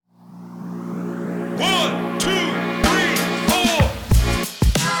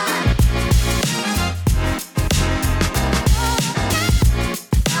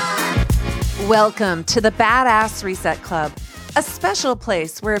Welcome to the Badass Reset Club, a special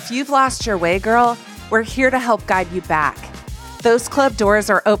place where if you've lost your way, girl, we're here to help guide you back. Those club doors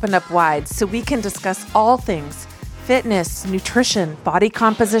are opened up wide so we can discuss all things fitness, nutrition, body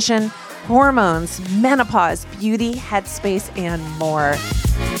composition, hormones, menopause, beauty, headspace, and more.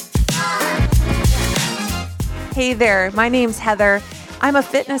 Hey there, my name's Heather. I'm a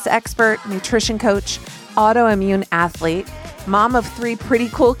fitness expert, nutrition coach, autoimmune athlete, mom of 3 pretty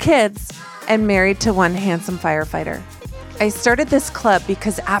cool kids, and married to one handsome firefighter. I started this club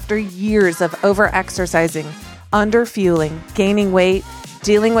because after years of over-exercising, under-fueling, gaining weight,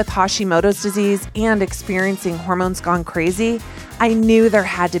 dealing with Hashimoto's disease, and experiencing hormones gone crazy, I knew there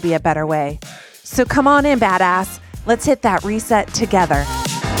had to be a better way. So come on in, badass. Let's hit that reset together.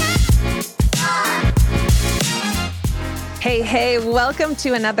 Hey, welcome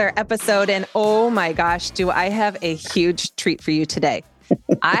to another episode. And oh my gosh, do I have a huge treat for you today.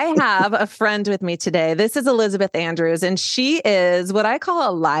 I have a friend with me today. This is Elizabeth Andrews, and she is what I call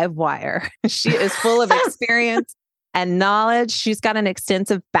a live wire. She is full of experience and knowledge. She's got an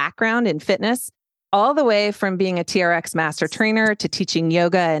extensive background in fitness, all the way from being a TRX master trainer to teaching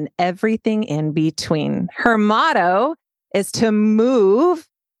yoga and everything in between. Her motto is to move,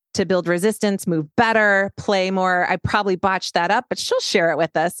 to build resistance, move better, play more. I probably botched that up, but she'll share it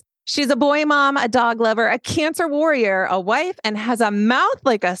with us. She's a boy mom, a dog lover, a cancer warrior, a wife, and has a mouth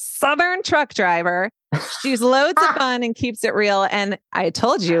like a Southern truck driver. She's loads of fun and keeps it real. And I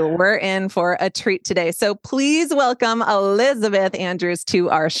told you, we're in for a treat today. So please welcome Elizabeth Andrews to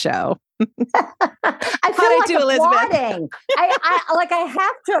our show. I feel like applauding. I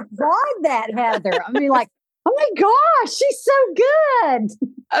have to applaud that, Heather. I mean, like, oh my gosh, she's so good.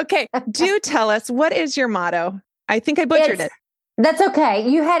 Okay. Do tell us, what is your motto? I think I butchered it. That's okay.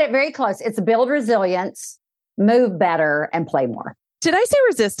 You had it very close. It's build resilience, move better, and play more. Did I say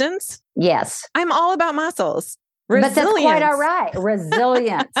resistance? Yes. I'm all about muscles. Resilience. But that's quite all right.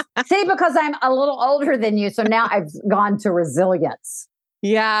 Resilience. See, because I'm a little older than you, so now I've gone to resilience.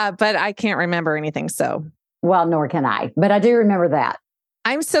 Yeah, but I can't remember anything. So, well, nor can I, but I do remember that.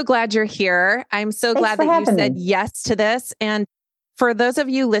 I'm so glad you're here. I'm so glad that you said yes to this. And for those of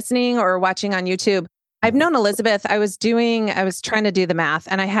you listening or watching on YouTube, I've known Elizabeth. I was trying to do the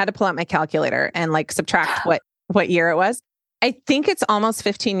math and I had to pull out my calculator and like subtract what year it was. I think it's almost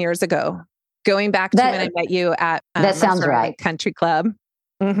 15 years ago, going back to when I met you at that sounds right. Country Club.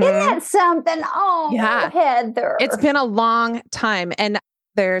 Mm-hmm. Isn't that something? Oh, yeah. Heather. It's been a long time and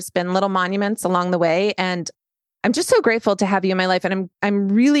there's been little monuments along the way. And I'm just so grateful to have you in my life. And I'm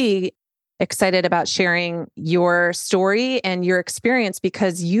really excited about sharing your story and your experience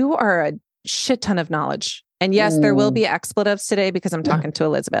because you are a shit ton of knowledge. And yes, there will be expletives today because I'm talking to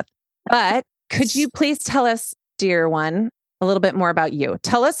Elizabeth. But could you please tell us, dear one, a little bit more about you?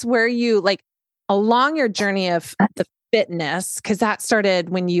 Tell us where you, like, along your journey of the fitness, because that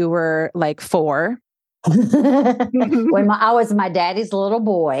started when you were like 4. When I was my daddy's little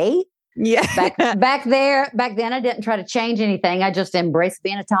boy. Yeah. Back then, I didn't try to change anything. I just embraced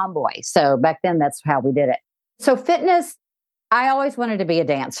being a tomboy. So back then, that's how we did it. So fitness, I always wanted to be a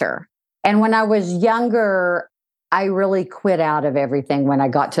dancer. And when I was younger, I really quit out of everything when I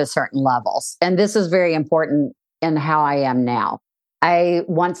got to certain levels. And this is very important in how I am now.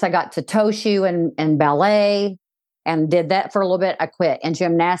 Once I got to Toshu and ballet and did that for a little bit, I quit. In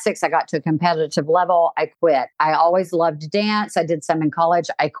gymnastics, I got to a competitive level, I quit. I always loved dance. I did some in college,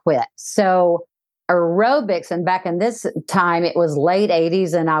 I quit. So aerobics, and back in this time, it was late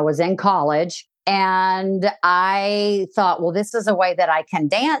 80s and I was in college. And I thought, well, this is a way that I can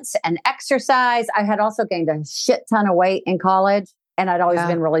dance and exercise. I had also gained a shit ton of weight in college and I'd always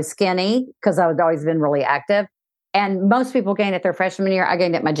been really skinny because I had always been really active. And most people gained it their freshman year. I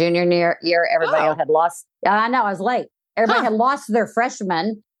gained it my junior year. Everybody had lost. I know, I was late. Everybody had lost their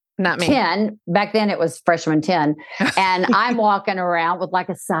freshman. Not me. 10. Back then it was freshman 10. And I'm walking around with like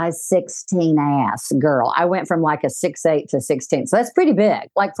a size 16 ass girl. I went from like a 6'8" to 16. So that's pretty big.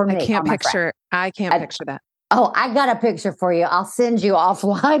 Like for me. I can't picture that. Oh, I got a picture for you. I'll send you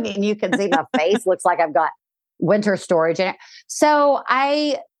offline and you can see my face. Looks like I've got winter storage in it. So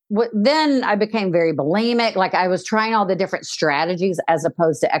then I became very bulimic. Like I was trying all the different strategies as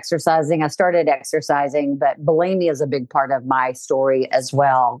opposed to exercising. I started exercising, but bulimia is a big part of my story as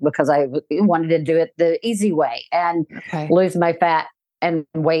well, because I wanted to do it the easy way and lose my fat and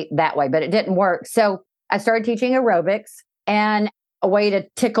weight that way, but it didn't work. So I started teaching aerobics and a way to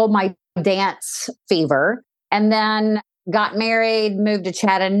tickle my dance fever. And then got married, moved to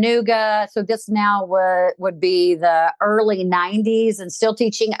Chattanooga. So this now would be the early 90s and still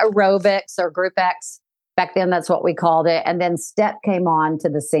teaching aerobics or Group X. Back then, that's what we called it. And then STEP came on to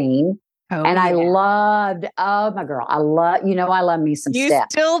the scene. Oh, And I yeah. loved, oh my girl, I love me some You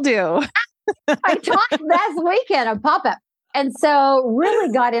steps. still do. I taught last weekend a pop-up. And so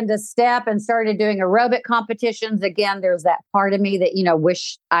really got into step and started doing aerobic competitions. Again, there's that part of me that,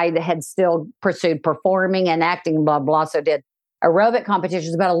 wish I had still pursued performing and acting, blah, blah. So did aerobic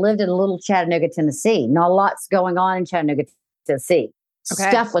competitions, but I lived in little Chattanooga, Tennessee. Not a lot's going on in Chattanooga, Tennessee. Okay.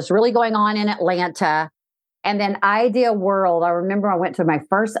 Stuff was really going on in Atlanta. And then Idea World, I remember I went to my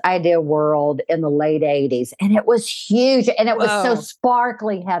first Idea World in the late 80s, and it was huge. And it was so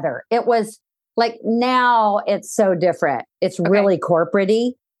sparkly, Heather. It was like, now it's so different. It's really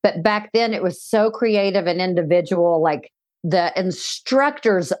corporate-y. But back then it was so creative and individual. Like the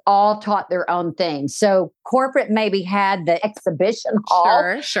instructors all taught their own thing. So corporate maybe had the exhibition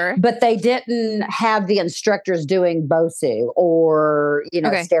hall, Sure. but they didn't have the instructors doing BOSU or,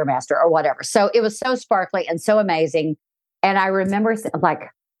 Stairmaster or whatever. So it was so sparkly and so amazing. And I remember like,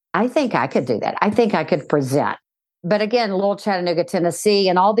 I think I could do that. I think I could present. But again, little Chattanooga, Tennessee,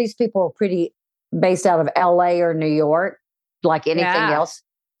 and all these people were pretty based out of LA or New York, like anything else.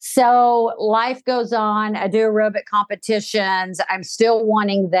 So life goes on. I do aerobic competitions. I'm still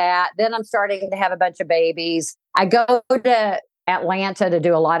wanting that. Then I'm starting to have a bunch of babies. I go to Atlanta to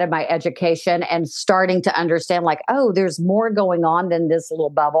do a lot of my education and starting to understand like, oh, there's more going on than this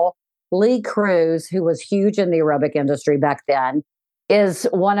little bubble. Lee Cruz, who was huge in the aerobic industry back then, is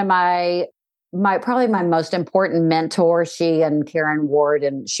one of my probably my most important mentor. She and Karen Ward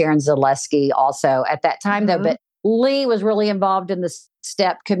and Sharon Zaleski also at that time, though. But Lee was really involved in the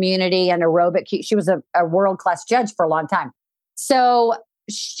step community and aerobic. She was a world-class judge for a long time. So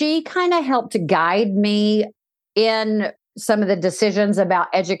she kind of helped to guide me in some of the decisions about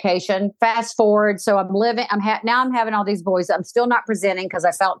education. Fast forward. So now I'm having all these boys. I'm still not presenting because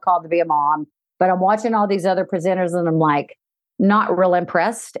I felt called to be a mom, but I'm watching all these other presenters and I'm like, not real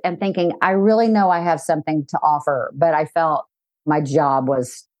impressed and thinking, I really know I have something to offer, but I felt my job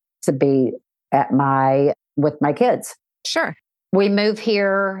was to be with my kids. Sure. We moved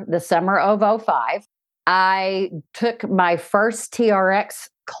here the summer of 2005. I took my first TRX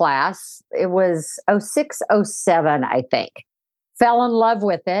class. It was 2006, 2007, I think. Fell in love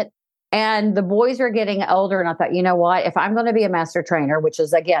with it. And the boys were getting older. And I thought, you know what? If I'm going to be a master trainer, which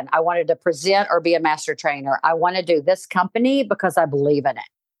is, again, I wanted to present or be a master trainer, I want to do this company because I believe in it.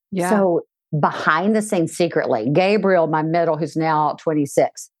 Yeah. So behind the scenes, secretly, Gabriel, my middle, who's now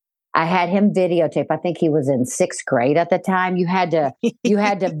 26, I had him videotape. I think he was in 6th grade at the time. You had to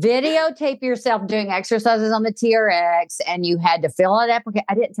videotape yourself doing exercises on the TRX, and you had to fill out an application.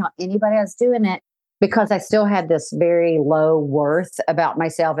 I didn't tell anybody I was doing it because I still had this very low worth about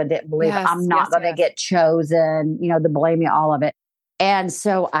myself and didn't believe I'm not going to get chosen, the blame you, all of it. And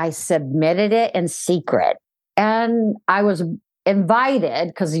so I submitted it in secret, and I was invited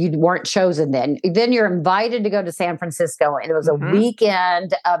because you weren't chosen then. Then you're invited to go to San Francisco. And it was a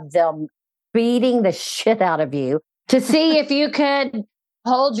weekend of them beating the shit out of you to see if you could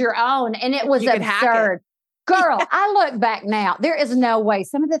hold your own. And it was absurd. Girl, I look back now, there is no way.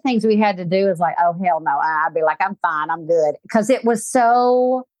 Some of the things we had to do is like, oh, hell no. I'd be like, I'm fine. I'm good. Because it was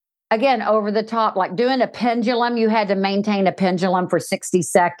so, again, over the top, like doing a pendulum. You had to maintain a pendulum for 60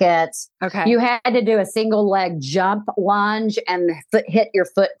 seconds. Okay. You had to do a single leg jump lunge and hit your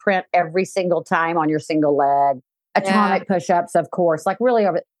footprint every single time on your single leg. Atomic push-ups, of course, like really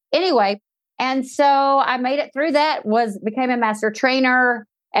over. Anyway, and so I made it through that, became a master trainer.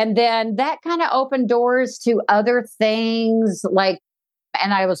 And then that kind of opened doors to other things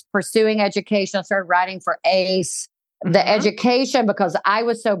and I was pursuing education. I started writing for ACE. The education, because I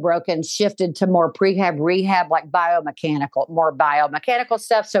was so broken, shifted to more prehab, rehab, like more biomechanical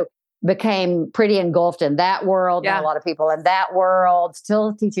stuff. So became pretty engulfed in that world. Yeah. And a lot of people in that world,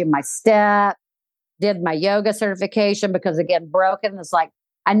 still teaching my step, did my yoga certification because, again, broken. It's like,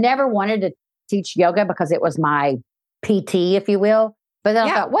 I never wanted to teach yoga because it was my PT, if you will. But then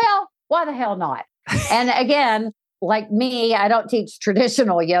I thought, well, why the hell not? And again, like me, I don't teach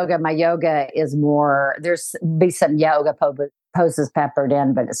traditional yoga. My yoga is more, there's be some yoga poses peppered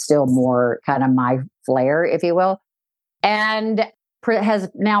in, but it's still more kind of my flair, if you will. And has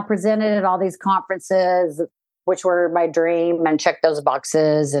now presented at all these conferences, which were my dream, and checked those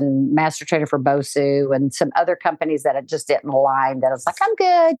boxes, and master trainer for BOSU and some other companies that I just didn't align, that I was like, I'm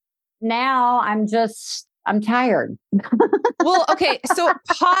good. Now I'm tired. Well, okay. So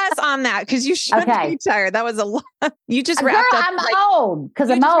pause on that because you shouldn't be tired. That was a lot. You just wrapped up. I'm old because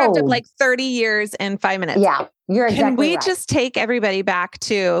I'm old. Wrapped up like 30 years in 5 minutes. Yeah, you're exactly right. Can we just take everybody back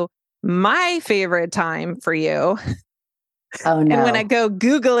to my favorite time for you? Oh, no. And when I go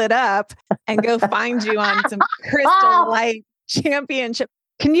Google it up and go find you on some Crystal Light Championship.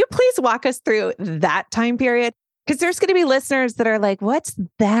 Can you please walk us through that time period? Because there's going to be listeners that are like, what's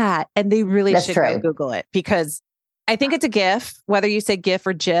that? And they really should go Google it, because I think it's a GIF, whether you say GIF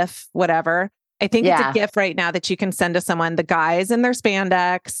or GIF, whatever. I think it's a GIF right now that you can send to someone, the guys in their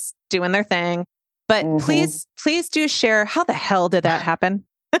spandex doing their thing. But please do share, how the hell did that happen?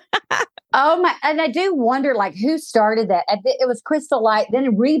 Oh my. And I do wonder, like, who started that? It was Crystal Light.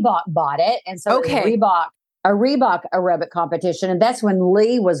 Then Reebok bought it. And so it was a Reebok aerobic competition. And that's when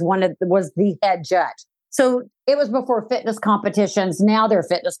Lee was the head judge. So it was before fitness competitions. Now they're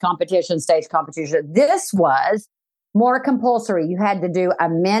fitness competitions, stage competition. This was more compulsory. You had to do a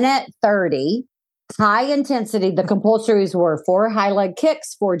minute 30, high intensity. The compulsories were 4 high leg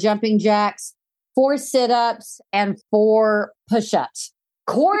kicks, 4 jumping jacks, 4 sit-ups, and 4 push-ups.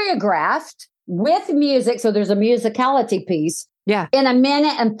 Choreographed with music. So there's a musicality piece. Yeah. In a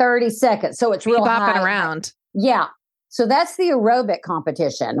minute and 30 seconds. So it's real high. Bopping around. Yeah. So that's the aerobic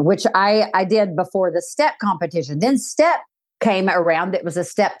competition, which I did before the step competition. Then step came around. It was a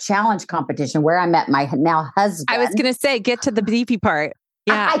step challenge competition where I met my now husband. I was going to say, get to the beefy part.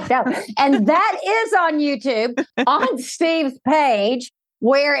 Yeah. I know. And that is on YouTube on Steve's page,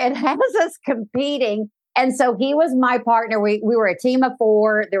 where it has us competing. And so he was my partner. We were a team of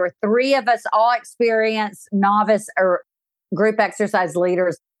 4. There were 3 of us, all experienced novice or group exercise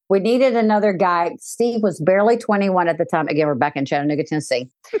leaders. We needed another guy. Steve was barely 21 at the time. Again, we're back in Chattanooga, Tennessee.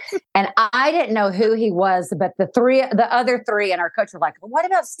 And I didn't know who he was, but the other 3 and our coach were like, well, what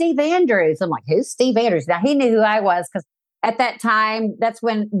about Steve Andrews? I'm like, who's Steve Andrews? Now he knew who I was, because at that time, that's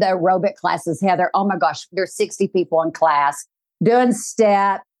when the aerobic classes, Heather, oh my gosh, there's 60 people in class doing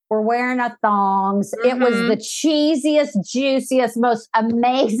step. We're wearing our thongs. It was the cheesiest, juiciest, most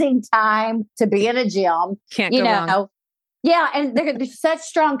amazing time to be in a gym. Can't go wrong. Yeah, and there's such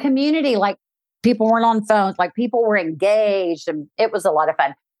strong community. Like, people weren't on phones. Like, people were engaged, and it was a lot of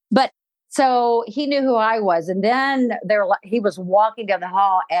fun. But so he knew who I was, and then he was walking down the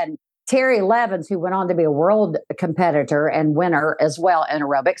hall, and Terry Levins, who went on to be a world competitor and winner as well in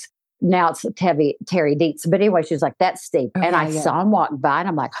aerobics. Now it's Terry Dietz. But anyway, she was like, that's Steve. And I saw him walk by, and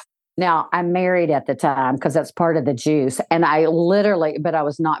I'm like, now I'm married at the time, because that's part of the juice. And I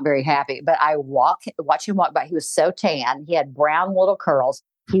was not very happy. But I watch him walk by. He was so tan. He had brown little curls.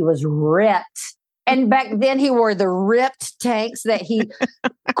 He was ripped. And back then he wore the ripped tanks that he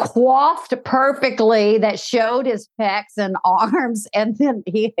coiffed perfectly, that showed his pecs and arms. And then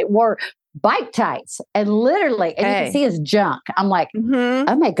he wore bike tights, and literally, and you can see his junk. I'm like,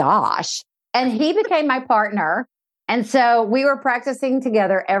 oh my gosh. And he became my partner. And so we were practicing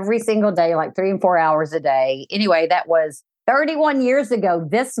together every single day, like 3 and 4 hours a day. Anyway, that was 31 years ago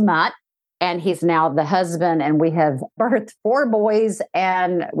this month. And he's now the husband, and we have birthed 4 boys,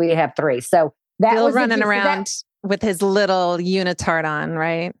 and we have 3. So that still was running around with his little unitard on,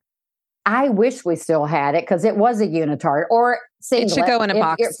 right? I wish we still had it, because it was a unitard or singlet. It should go in a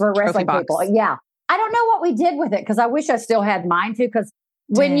box for wrestling people. Yeah. I don't know what we did with it, because I wish I still had mine too, because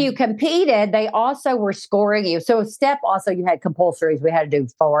when you competed, they also were scoring you. So step, also you had compulsories. We had to do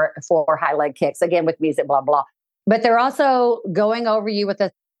 4 high leg kicks, again with music, blah, blah. But they're also going over you with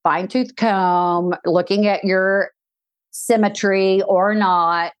a fine tooth comb, looking at your symmetry or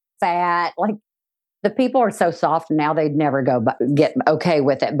not, fat. Like, the people are so soft now, they'd never get okay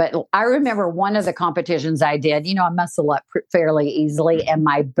with it. But I remember one of the competitions I did, I muscle up fairly easily, and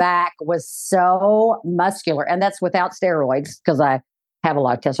my back was so muscular. And that's without steroids, because I have a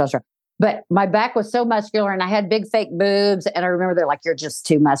lot of testosterone. But my back was so muscular, and I had big fake boobs. And I remember they're like, you're just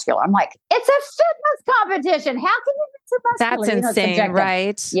too muscular. I'm like, it's a fitness competition. How can you be too muscular? That's insane,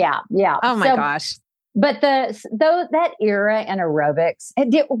 right? Yeah. Yeah. Oh my gosh. But that era in aerobics,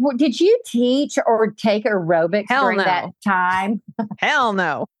 did you teach or take aerobics during that time? Hell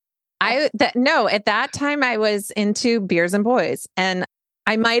no. No, at that time I was into beers and boys, and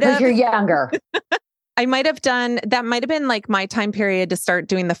I might have. You're younger. I might have been like my time period to start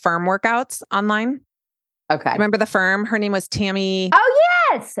doing the firm workouts online. Okay. Remember the firm? Her name was Tammy. Oh,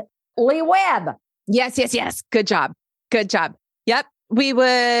 yes. Lee Webb. Yes. Good job. Yep. We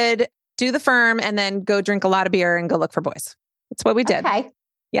would do the firm and then go drink a lot of beer and go look for boys. That's what we did. Okay.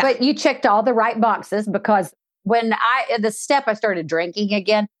 Yeah. But you checked all the right boxes, because when I started drinking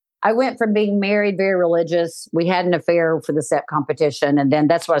again, I went from being married, very religious. We had an affair for the step competition. And then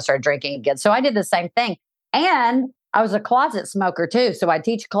that's when I started drinking again. So I did the same thing. And I was a closet smoker too. So I'd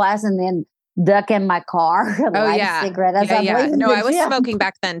teach a class and then duck in my car, light a cigarette as I'm leaving No, the I was gym. smoking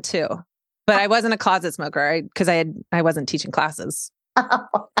back then too, but I wasn't a closet smoker because I wasn't teaching classes.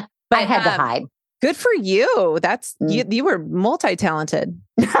 But I had to hide. Good for you. That's you were multi-talented.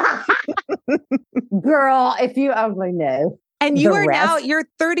 Girl, if you only knew. And you are now, rest. you're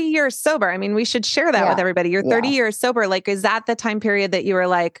 30 years sober. I mean, we should share that with everybody. You're 30 years sober. Like, is that the time period that you were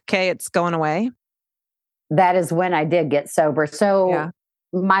like, okay, it's going away? That is when I did get sober. So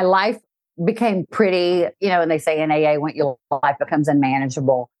my life became pretty, and they say in AA, when your life becomes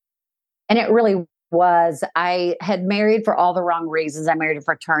unmanageable. And it really was. I had married for all the wrong reasons. I married a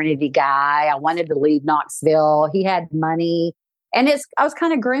fraternity guy. I wanted to leave Knoxville. He had money. And I was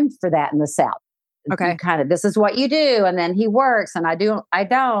kind of groomed for that in the South. Okay. This is what you do. And then he works and I don't.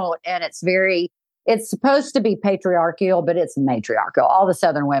 And it's supposed to be patriarchal, but it's matriarchal. All the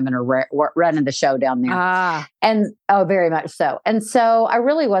Southern women are running the show down there. And very much so. And so I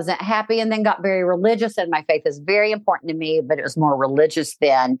really wasn't happy, and then got very religious, and my faith is very important to me, but it was more religious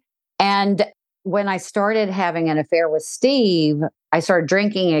then. And when I started having an affair with Steve, I started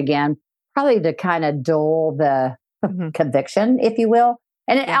drinking again, probably to kind of dull the conviction, if you will.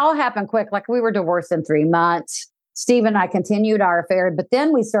 And it all happened quick. Like, we were divorced in 3 months. Steve and I continued our affair, but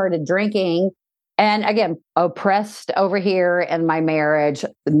then we started drinking. And again, oppressed over here in my marriage.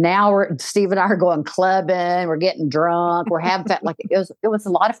 Now Steve and I are going clubbing. We're getting drunk. We're having fun. Like, it was a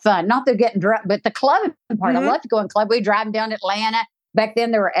lot of fun. Not the getting drunk, but the clubbing part. I love to go in club. We drive down Atlanta. Back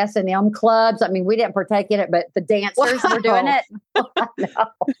then there were S&M clubs. I mean, we didn't partake in it, but the dancers were doing it. These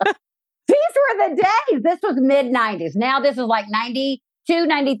were the days. This was mid 90s. Now this is like 92,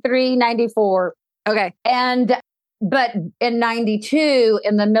 93, 94. Okay. But in 92,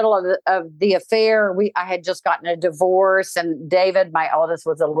 in the middle of the affair, I had just gotten a divorce, and David, my oldest,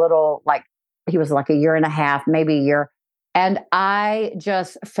 was he was like a year and a half, maybe a year. And I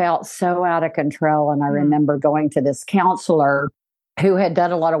just felt so out of control. And I remember going to this counselor who had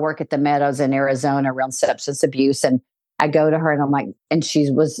done a lot of work at the Meadows in Arizona around substance abuse. And I go to her and I'm like, and she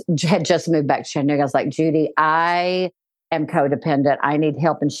had just moved back to Chattanooga. I was like, Judy, I am codependent. I need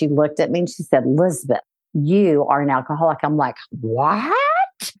help. And she looked at me and she said, Elizabeth, you are an alcoholic. I'm like,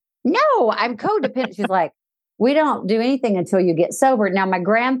 what? No, I'm codependent. She's like, we don't do anything until you get sober. Now, my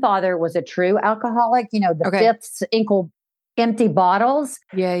grandfather was a true alcoholic, the fifths, empty bottles.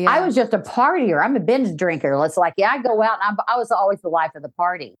 Yeah. I was just a partier. I'm a binge drinker. It's like, I go out and I was always the life of the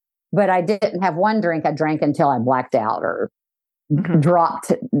party, but I didn't have one drink. I drank until I blacked out or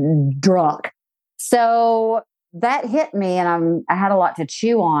dropped drunk. So that hit me, and I had a lot to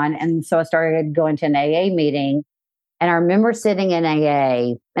chew on. And so I started going to an AA meeting, and I remember sitting in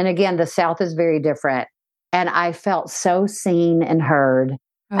AA, and again, the South is very different. And I felt so seen and heard.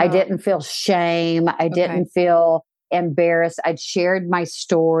 I didn't feel shame. I didn't feel embarrassed. I'd shared my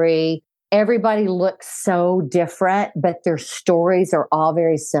story. Everybody looks so different, but their stories are all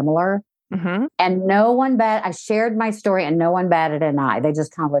very similar. And no one I shared my story, and no one batted an eye. They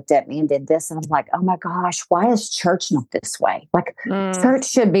just kind of looked at me and did this. And I'm like, oh my gosh, why is church not this way? Like, church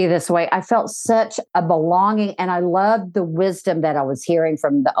should be this way. I felt such a belonging, and I loved the wisdom that I was hearing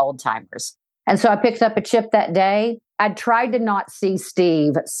from the old timers. And so I picked up a chip that day. I tried to not see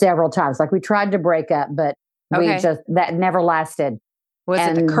Steve several times. Like, we tried to break up, but that never lasted. Was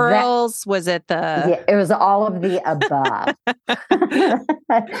it the curls? Was it the... Yeah, it was all of the above.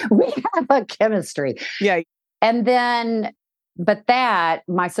 We have a chemistry. Yeah. And then,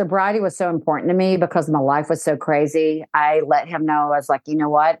 my sobriety was so important to me because my life was so crazy. I let him know, I was like, you know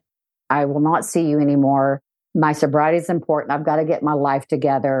what? I will not see you anymore. My sobriety is important. I've got to get my life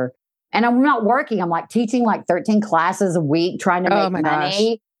together. And I'm not working. I'm like teaching like 13 classes a week, trying to make money.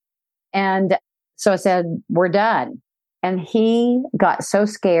 Gosh. And so I said, we're done. And he got so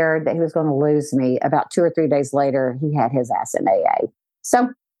scared that he was going to lose me. About 2 or 3 days later, he had his ass in AA. So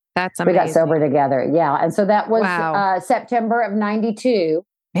that's amazing. We got sober together. Yeah. And so that was September of 92.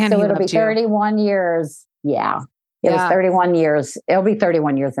 Man, so it'll be 31 years. Yeah. It was 31 years. It'll be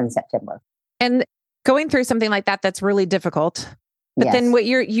 31 years in September. And going through something like that, that's really difficult. But then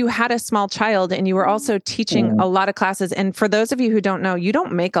you had a small child, and you were also teaching a lot of classes. And for those of you who don't know, you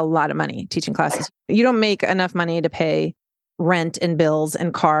don't make a lot of money teaching classes. You don't make enough money to pay rent and bills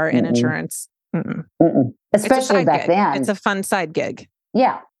and car and insurance. Especially back then. It's a fun side gig.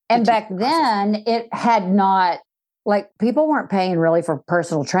 Yeah. And back then it had not, like, people weren't paying really for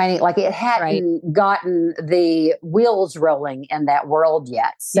personal training. Like, it hadn't gotten the wheels rolling in that world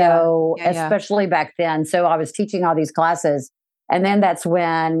yet. So especially back then. So I was teaching all these classes. And then that's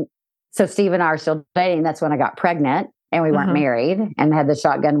when, so Steve and I are still dating. That's when I got pregnant, and we weren't married, and had the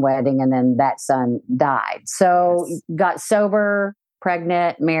shotgun wedding. And then that son died. So got sober,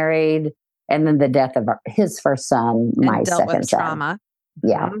 pregnant, married, and then the death of his first son, my second son. Trauma.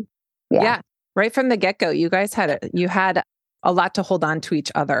 Yeah. Yeah. Right from the get-go, you guys had a lot to hold on to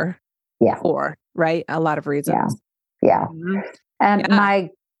each other for, right? A lot of reasons. Yeah. And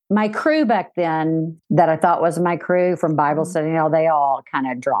my crew back then that I thought was my crew from Bible study, they all kind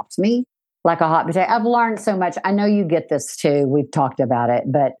of dropped me like a hot potato. I've learned so much. I know you get this too. We've talked about it,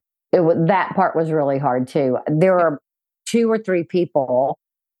 but that part was really hard too. There are 2 or 3 people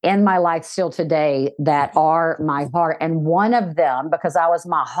in my life still today that are my heart. And one of them, because I was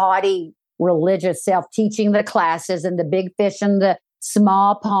my haughty religious self teaching the classes and the big fish in the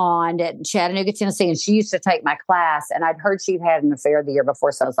small pond at Chattanooga, Tennessee. And she used to take my class, and I'd heard she'd had an affair the year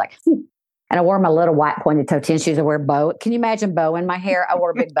before. So I was like, And I wore my little white pointed toe tennis shoes. I wear bow. Can you imagine bow in my hair? I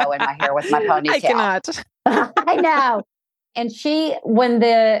wore a big bow in my hair with my ponytail. I cannot. I know. And when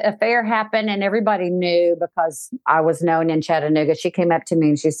the affair happened and everybody knew because I was known in Chattanooga, she came up to me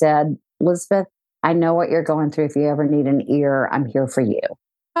and she said, Elizabeth, I know what you're going through. If you ever need an ear, I'm here for you.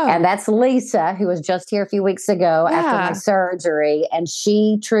 Oh. And that's Lisa, who was just here a few weeks ago after my surgery. And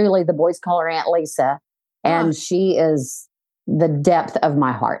she truly, the boys call her Aunt Lisa. And she is the depth of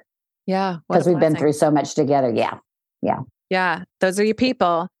my heart. Yeah. Because we've been through so much together. Yeah. Yeah. Yeah. Those are your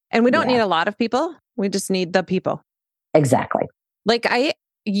people. And we don't need a lot of people. We just need the people. Exactly. Like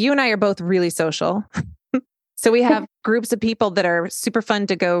you and I are both really social. So we have groups of people that are super fun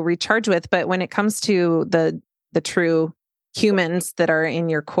to go recharge with. But when it comes to the true humans that are in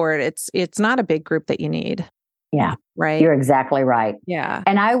your court, it's not a big group that you need. Yeah. Right. You're exactly right. Yeah.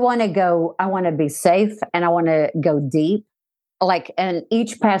 And I want to be safe and I want to go deep. And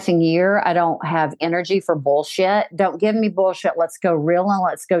each passing year, I don't have energy for bullshit. Don't give me bullshit. Let's go real and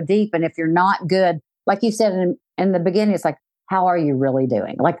let's go deep. And if you're not good, like you said in the beginning, it's like, how are you really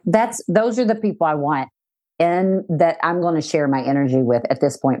doing? Like those are the people I want and that I'm going to share my energy with at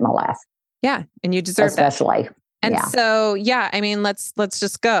this point in my life. Yeah. And you deserve especially. That. And so, I mean, let's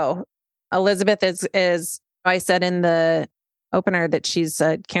just go. Elizabeth is, I said in the opener that she's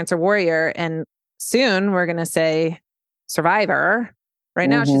a cancer warrior, and soon we're going to say survivor. Right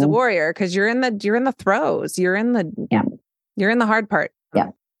now she's a warrior because you're in the throes. You're in the hard part. Yeah.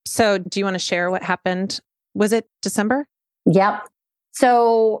 So do you want to share what happened? Was it December? Yep.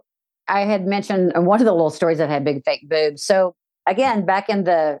 So I had mentioned one of the little stories that had big fake boobs. So again, back in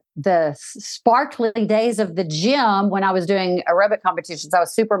the sparkly days of the gym, when I was doing aerobic competitions, I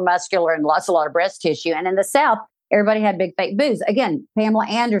was super muscular and lost a lot of breast tissue. And in the South, everybody had big fake boobs. Again, Pamela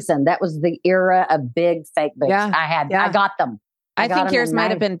Anderson, that was the era of big fake boobs. Yeah. I got them. I think yours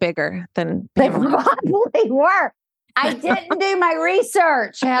might have been bigger than Pamela. They probably were. I didn't do my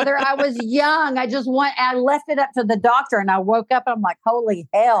research, Heather. I was young. I left it up to the doctor and I woke up and I'm like, holy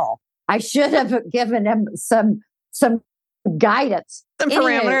hell. I should have given him some guidance. Some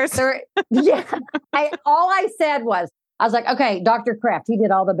parameters. All I said was, I was like, okay, Dr. Kraft, he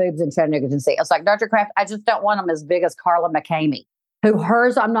did all the boobs in Chattanooga, Tennessee. I was like, Dr. Kraft, I just don't want them as big as Carla McCamey,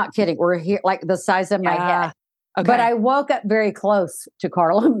 hers, I'm not kidding, were here like the size of my head. Okay. But I woke up very close to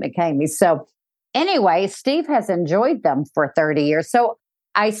Carla McCamey. So anyway, Steve has enjoyed them for 30 years. So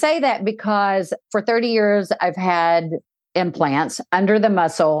I say that because for 30 years, I've had implants under the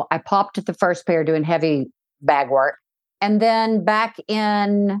muscle. I popped the first pair doing heavy bag work. And then back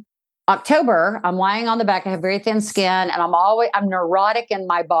in October, I'm lying on the back. I have very thin skin and I'm neurotic in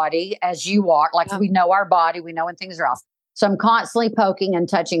my body as you are. Like we know our body, we know when things are off. So I'm constantly poking and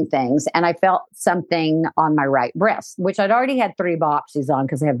touching things. And I felt something on my right breast, which I'd already had 3 biopsies on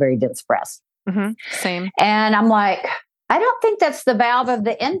because I have very dense breasts. Mm-hmm. Same. And I'm like, I don't think that's the valve of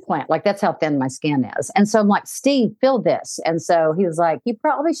the implant. Like that's how thin my skin is. And so I'm like, Steve, feel this. And so he was like, you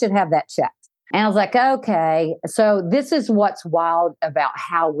probably should have that checked. And I was like, okay. So this is what's wild about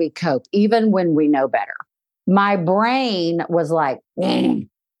how we cope, even when we know better. My brain was like,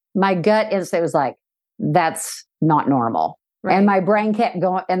 my gut instinct was like, that's not normal. Right. And my brain kept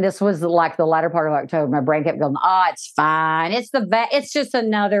going. And this was like the latter part of October. My brain kept going, oh, it's fine. It's just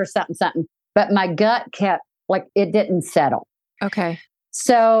another something. But my gut kept like, it didn't settle. Okay.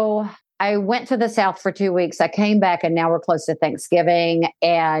 So I went to the South for 2 weeks. I came back and now we're close to Thanksgiving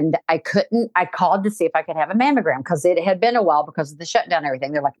and I called to see if I could have a mammogram because it had been a while because of the shutdown and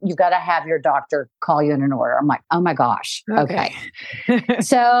everything. They're like, you've got to have your doctor call you in an order. I'm like, oh my gosh. Okay.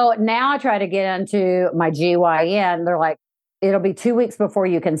 So now I try to get into my GYN. They're like, it'll be 2 weeks before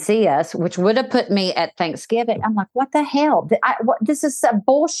you can see us, which would have put me at Thanksgiving. I'm like, what the hell? This is some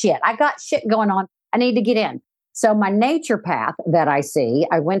bullshit. I got shit going on. I need to get in. So my naturopath that I see,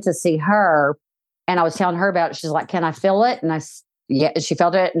 I went to see her and I was telling her about it. She's like, can I feel it? And she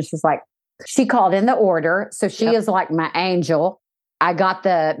felt it. And she's like, she called in the order. So she is like my angel. I got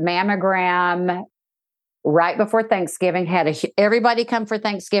the mammogram right before Thanksgiving, had everybody come for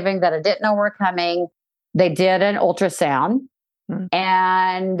Thanksgiving that I didn't know were coming. They did an ultrasound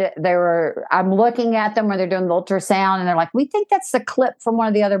And I'm looking at them when they're doing the ultrasound and they're like, we think that's the clip from one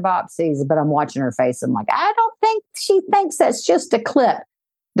of the other biopsies. But I'm watching her face. I'm like, I don't think she thinks that's just a clip.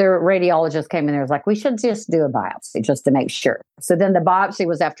 The radiologist came in there and was like, we should just do a biopsy just to make sure. So then the biopsy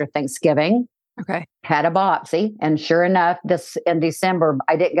was after Thanksgiving. Okay. Had a biopsy. And sure enough, this in December,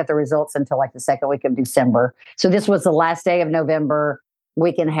 I didn't get the results until like the second week of December. So this was the last day of November,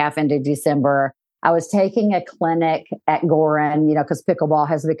 week and a half into December. I was taking a clinic at Gorin, because pickleball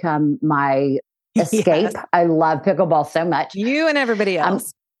has become my escape. Yes. I love pickleball so much. You and everybody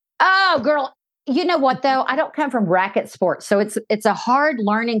else. Oh, girl. You know what, though? I don't come from racket sports. So it's a hard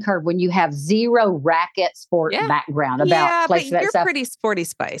learning curve when you have zero racket sport background about placement. But you're pretty sporty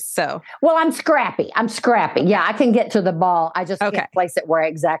spice. So, well, I'm scrappy. Yeah, I can get to the ball. I just can't place it where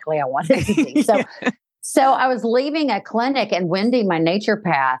exactly I want it to be. So, so I was leaving a clinic and Wendy, my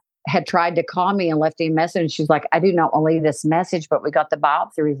naturopath, had tried to call me and left me a message. She's like, I do not want to leave this message, but we got the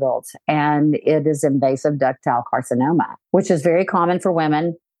biopsy results and it is invasive ductal carcinoma, which is very common for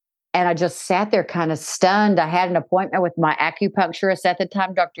women. And I just sat there kind of stunned. I had an appointment with my acupuncturist at the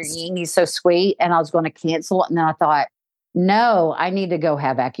time, Dr. Ying. He's so sweet. And I was going to cancel it. And then I thought, no, I need to go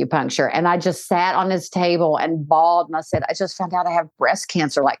have acupuncture. And I just sat on his table and bawled. And I said, I just found out I have breast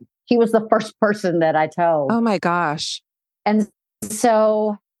cancer. Like he was the first person that I told. Oh my gosh. And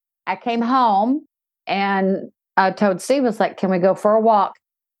so I came home and I told Steve, was like, can we go for a walk?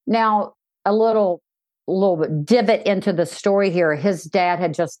 Now, a little bit divot into the story here. His dad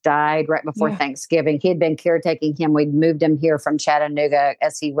had just died right before Thanksgiving. He had been caretaking him. We'd moved him here from Chattanooga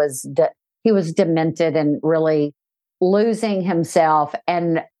as he was demented and really losing himself.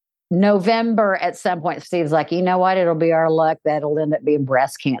 And November at some point, Steve's like, you know what? It'll be our luck that'll end up being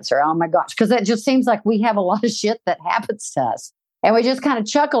breast cancer. Oh my gosh. Because it just seems like we have a lot of shit that happens to us. And we just kind of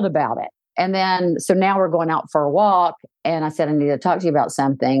chuckled about it. And then, so now we're going out for a walk. And I said, I need to talk to you about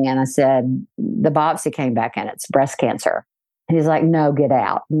something. And I said, the biopsy came back and it's breast cancer. And he's like, no, get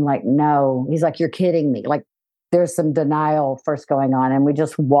out. I'm like, no. He's like, you're kidding me. Like there's some denial first going on. And we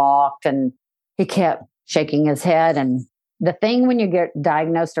just walked and he kept shaking his head. And the thing when you get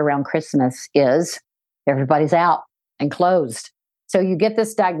diagnosed around Christmas is everybody's out and closed. So you get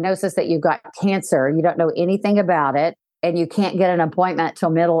this diagnosis that you've got cancer. You don't know anything about it. And you can't get an appointment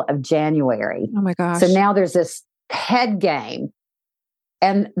till middle of January. Oh my gosh. So now there's this head game.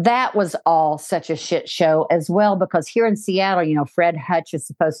 And that was all such a shit show as well, because here in Seattle, Fred Hutch is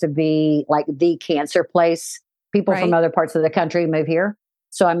supposed to be like the cancer place. People from other parts of the country move here.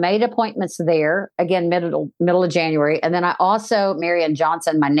 So I made appointments there, again, middle of January. And then I also, Marian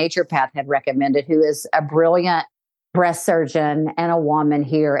Johnson, my naturopath, had recommended, who is a brilliant breast surgeon and a woman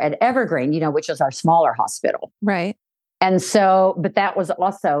here at Evergreen, which is our smaller hospital. Right. And so, but that was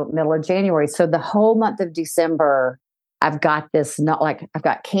also middle of January. So the whole month of December, I've got I've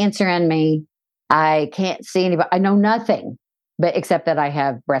got cancer in me. I can't see anybody. I know nothing, but except that I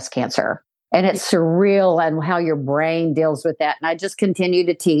have breast cancer. And it's surreal and how your brain deals with that. And I just continue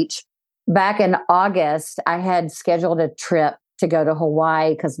to teach. Back in August, I had scheduled a trip to go to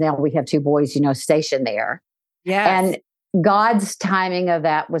Hawaii because now we have two boys, stationed there. Yes. And God's timing of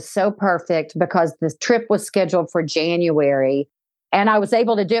that was so perfect because the trip was scheduled for January. And I was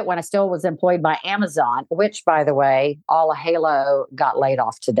able to do it when I still was employed by Amazon, which, by the way, all of Halo got laid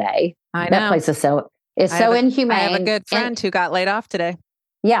off today. I know. That place is so inhumane. I have a good friend who got laid off today.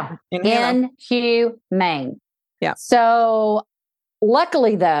 Yeah. Inhumane. Yeah. So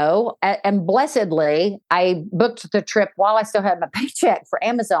luckily, though, and blessedly, I booked the trip while I still had my paycheck for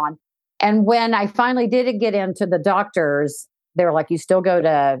Amazon. And when I finally did get into the doctors, they were like, you still go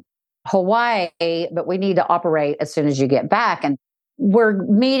to Hawaii, but we need to operate as soon as you get back. And we're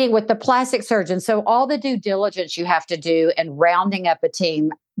meeting with the plastic surgeon. So all the due diligence you have to do and rounding up a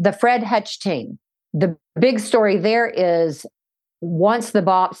team, the Fred Hutch team. The big story there is once the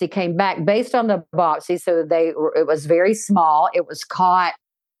biopsy came back, based on the biopsy, so it was very small. It was caught.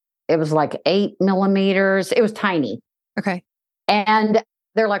 It was like 8 millimeters. It was tiny. Okay. And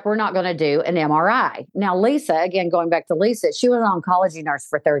they're like, we're not going to do an MRI. Now, Lisa, again, going back to Lisa, she was an oncology nurse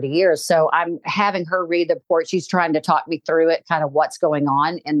for 30 years. So I'm having her read the report. She's trying to talk me through it, kind of what's going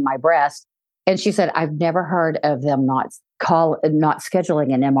on in my breast. And she said, I've never heard of them not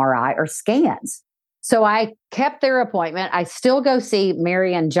scheduling an MRI or scans. So I kept their appointment. I still go see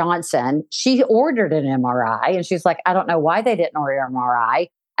Marian Johnson. She ordered an MRI and she's like, I don't know why they didn't order an MRI.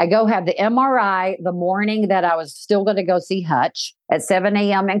 I go have the MRI the morning that I was still going to go see Hutch at 7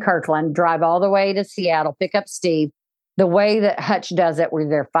 a.m. in Kirkland, drive all the way to Seattle, pick up Steve. The way that Hutch does it, we're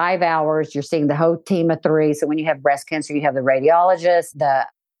there 5 hours. You're seeing the whole team of 3. So when you have breast cancer, you have the radiologist, the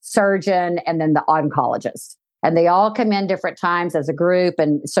surgeon, and then the oncologist. And they all come in different times as a group.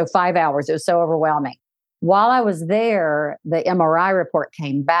 And so 5 hours, it was so overwhelming. While I was there, the MRI report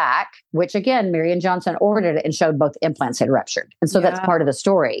came back, which again, Marian Johnson ordered it and showed both implants had ruptured. And so that's part of the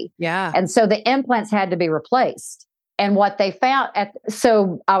story. Yeah. And so the implants had to be replaced. And what they found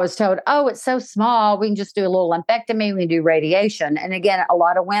so I was told, oh, it's so small. We can just do a little lumpectomy. We can do radiation. And again, a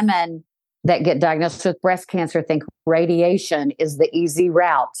lot of women that get diagnosed with breast cancer think radiation is the easy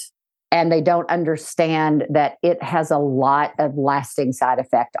route. And they don't understand that it has a lot of lasting side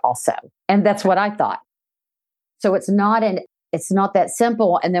effect also. And that's what I thought. So it's not that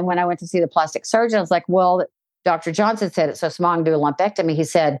simple. And then when I went to see the plastic surgeon, I was like, well, Dr. Johnson said it's so small, I can do a lumpectomy. He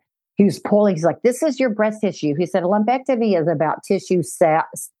said, he was pulling, he's like, this is your breast tissue. He said, a lumpectomy is about tissue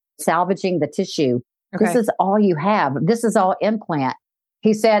salvaging the tissue. Okay. This is all you have. This is all implant.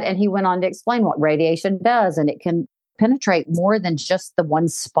 He said, and he went on to explain what radiation does. And it can penetrate more than just the one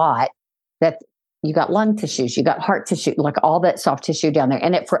spot that you got lung tissues, you got heart tissue, like all that soft tissue down there.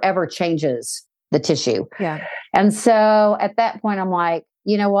 And it forever changes the tissue. Yeah. And so at that point, I'm like,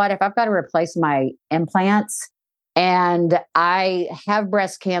 you know what? If I've got to replace my implants and I have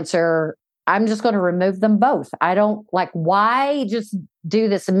breast cancer, I'm just going to remove them both. I don't why just do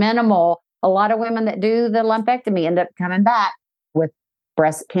this minimal? A lot of women that do the lumpectomy end up coming back with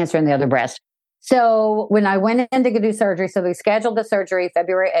breast cancer in the other breast. So when I went in to do surgery, so we scheduled the surgery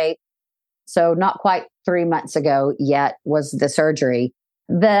February 8th. So not quite 3 months ago yet was the surgery.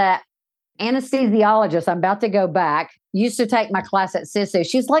 The anesthesiologist, I'm about to go back, used to take my class at SISU.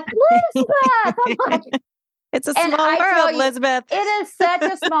 She's like, Elizabeth. I'm like, it's a small world, Elizabeth. It is such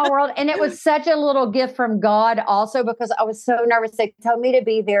a small world. And it was such a little gift from God also, because I was so nervous. They told me to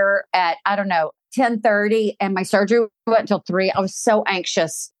be there at, 10:30, and my surgery went until 3. I was so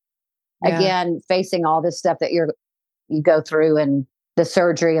anxious. Yeah. Again, facing all this stuff that you go through, and the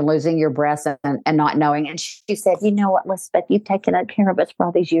surgery and losing your breast and not knowing. And she said, you know what, Elizabeth, you've taken care of us for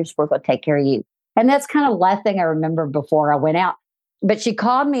all these years. We're going to take care of you. And that's kind of the last thing I remember before I went out. But she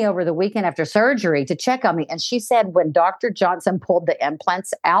called me over the weekend after surgery to check on me. And she said, when Dr. Johnson pulled the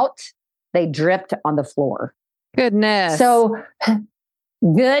implants out, they dripped on the floor. Goodness. So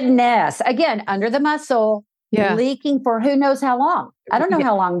goodness. Again, under the muscle, leaking for who knows how long. I don't know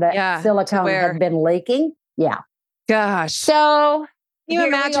how long that silicone had been leaking. Yeah. Gosh. So can you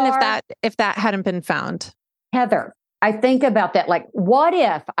imagine if that hadn't been found? Heather, I think about that. Like, what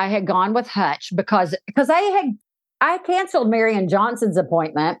if I had gone with Hutch because I canceled Marian Johnson's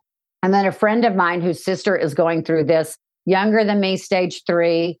appointment. And then a friend of mine whose sister is going through this, younger than me, stage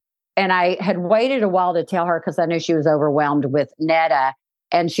 3. And I had waited a while to tell her because I knew she was overwhelmed with Netta.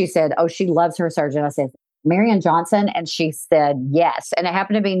 And she said, oh, she loves her surgeon. I said, Marian Johnson? And she said, yes. And it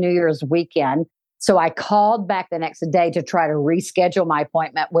happened to be New Year's weekend. So I called back the next day to try to reschedule my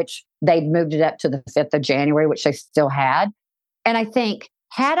appointment, which they'd moved it up to the 5th of January, which they still had. And I think,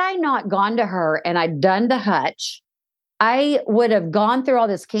 had I not gone to her and I'd done the Hutch, I would have gone through all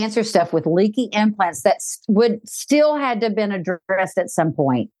this cancer stuff with leaky implants that would still had to have been addressed at some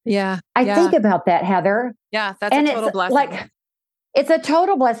point. Yeah. I think about that, Heather. Yeah, that's a total blessing. It's a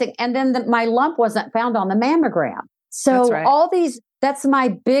total blessing. And then my lump wasn't found on the mammogram. So all these, that's my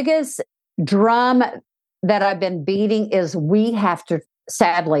biggest drum that I've been beating is we have to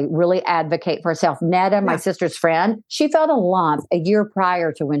sadly really advocate for ourselves. Netta, my sister's friend, she felt a lump a year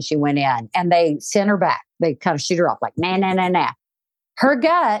prior to when she went in, and they sent her back. They kind of shoot her off like, nah. Her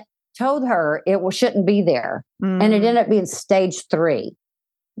gut told her it shouldn't be there. And it ended up being stage 3.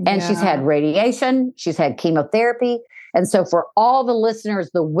 And she's had radiation. She's had chemotherapy. And so for all the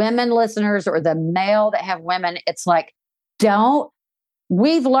listeners, the women listeners or the male that have women, it's like,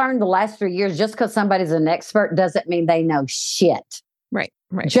 we've learned the last 3 years, just because somebody's an expert doesn't mean they know shit. Right.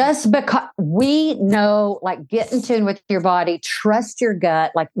 Just because we know, like, get in tune with your body, trust your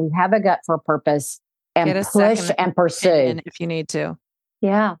gut. Like, we have a gut for a purpose, and push and pursue if you need to.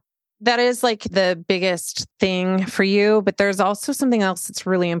 Yeah. That is like the biggest thing for you, but there's also something else that's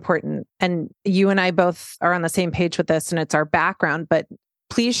really important. And you and I both are on the same page with this, and it's our background, but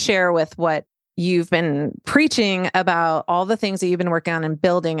please share with what you've been preaching about, all the things that you've been working on and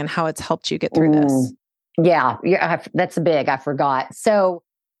building, and how it's helped you get through this. Yeah, that's big. I forgot. So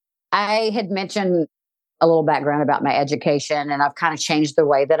I had mentioned a little background about my education, and I've kind of changed the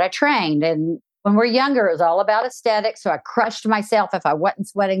way that I trained. And when we're younger, it was all about aesthetics. So I crushed myself. If I wasn't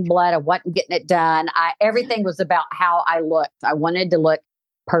sweating blood, I wasn't getting it done. Everything was about how I looked. I wanted to look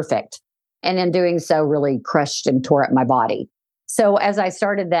perfect. And in doing so, really crushed and tore up my body. So as I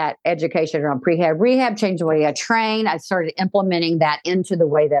started that education around rehab changed the way I train. I started implementing that into the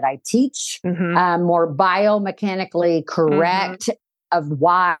way that I teach, more biomechanically correct of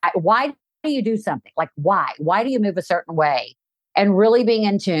why do you do something? Like, why? Why do you move a certain way? And really being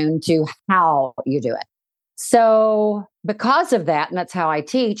in tune to how you do it. So because of that, and that's how I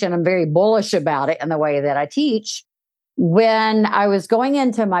teach, and I'm very bullish about it in the way that I teach, when I was going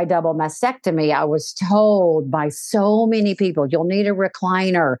into my double mastectomy, I was told by so many people, you'll need a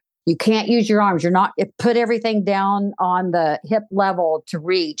recliner. You can't use your arms. Put everything down on the hip level to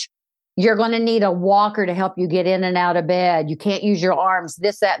reach. You're going to need a walker to help you get in and out of bed. You can't use your arms,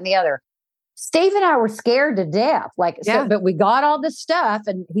 this, that, and the other. Steve and I were scared to death. But we got all this stuff,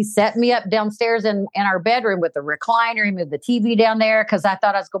 and he set me up downstairs in our bedroom with the recliner. He moved the TV down there because I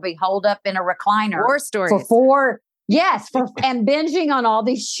thought I was going to be holed up in a recliner. War stories. And binging on all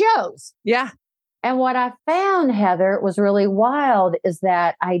these shows. Yeah. And what I found, Heather, was really wild is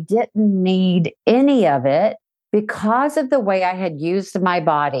that I didn't need any of it because of the way I had used my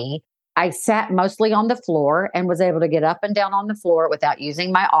body. I sat mostly on the floor and was able to get up and down on the floor without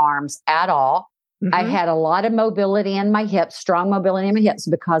using my arms at all. Mm-hmm. I had a lot of mobility in my hips, strong mobility in my hips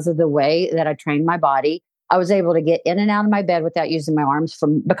because of the way that I trained my body. I was able to get in and out of my bed without using my arms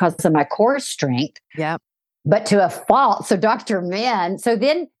because of my core strength. Yep. But to a fault. So Dr. Min, so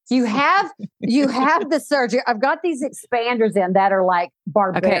then you have the surgery. I've got these expanders in that are like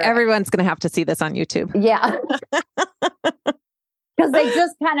barbaric. Okay, everyone's going to have to see this on YouTube. Yeah. Because they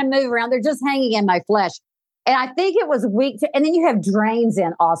just kind of move around. They're just hanging in my flesh. And I think it was and then you have drains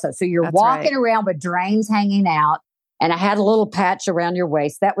in also. So you're walking around with drains hanging out. And I had a little patch around your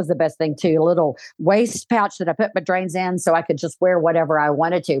waist. That was the best thing too. A little waist pouch that I put my drains in so I could just wear whatever I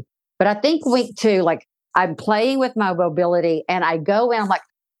wanted to. But I think week 2, like I'm playing with my mobility and I go in, I'm like,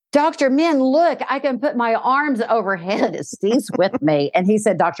 Dr. Min, look, I can put my arms overhead. Steve's with me. And he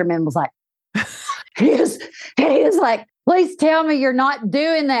said, Dr. Min was like, he was like, please tell me you're not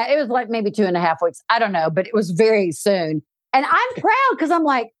doing that. It was like maybe 2.5 weeks. I don't know, but it was very soon. And I'm proud because I'm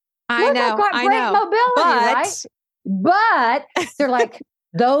like, I've got great mobility, right? But they're like,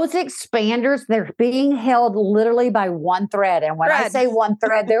 those expanders, they're being held literally by one thread. And when I say one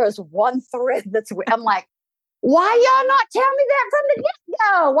thread, there was one thread I'm like, why y'all not tell me that from the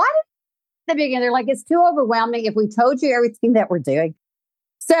get-go? Why did the beginning? They're like, it's too overwhelming if we told you everything that we're doing.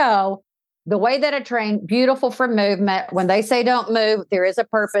 So the way that I train, beautiful for movement. When they say don't move, there is a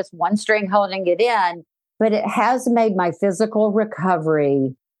purpose, one string holding it in, but it has made my physical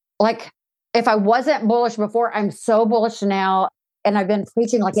recovery. Like if I wasn't bullish before, I'm so bullish now. And I've been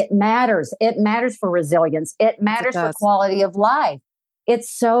preaching like it matters. It matters for resilience. It matters for quality of life.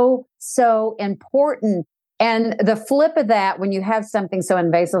 It's so, so important. And the flip of that, when you have something so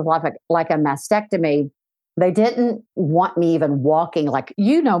invasive like a mastectomy, they didn't want me even walking like,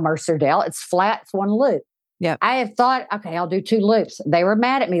 Mercer Dale, it's flat, it's one loop. Yeah. I have thought, okay, I'll do 2 loops. They were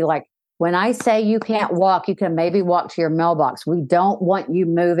mad at me. Like when I say you can't walk, you can maybe walk to your mailbox. We don't want you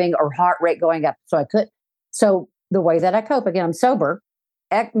moving or heart rate going up. So the way that I cope, again, I'm sober,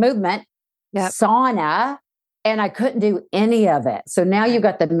 movement, sauna, and I couldn't do any of it. So now you've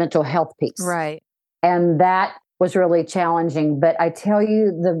got the mental health piece. Right. And that was really challenging. But I tell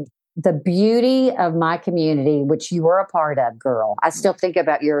you, the beauty of my community, which you were a part of, girl, I still think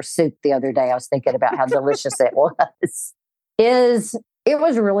about your soup the other day. I was thinking about how delicious it was, it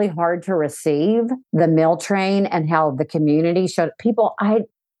was really hard to receive the meal train and how the community showed people.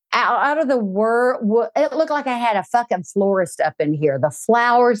 Out of the world, it looked like I had a fucking florist up in here. The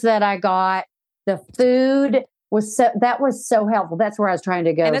flowers that I got, the food was so helpful. That's where I was trying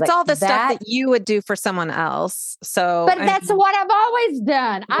to go. And it's all the stuff that you would do for someone else. So, but that's what I've always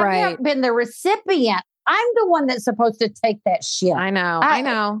done. I've not been the recipient. I'm the one that's supposed to take that shit. I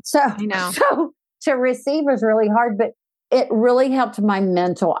know. So to receive was really hard, but it really helped my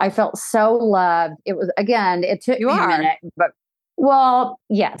mental. I felt so loved. It was, again, it took me a minute, but well,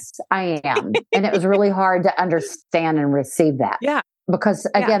 yes, I am. And it was really hard to understand and receive that. Yeah. Because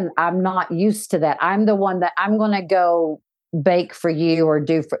again, I'm not used to that. I'm the one that I'm going to go bake for you or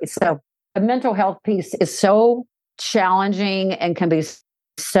do for. So the mental health piece is so challenging and can be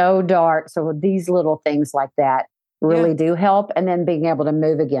so dark. So these little things like that really do help. And then being able to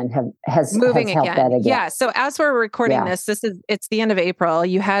move again has helped that again. Yeah. So as we're recording it's the end of April.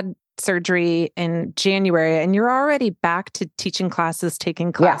 You had surgery in January and you're already back to teaching classes,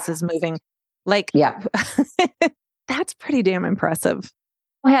 taking classes, moving. That's pretty damn impressive.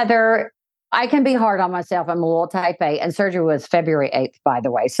 Heather, I can be hard on myself. I'm a little type A, and surgery was February 8th, by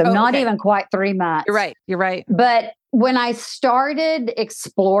the way. So not even quite 3 months. You're right. But when I started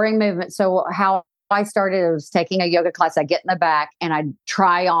exploring movement, so how I started was taking a yoga class. I get in the back and I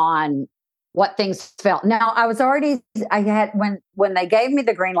try on what things felt. Now when they gave me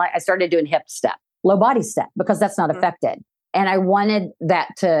the green light, I started doing hip step, low body step, because that's not affected. And I wanted that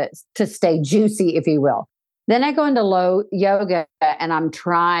to stay juicy, if you will. Then I go into low yoga and I'm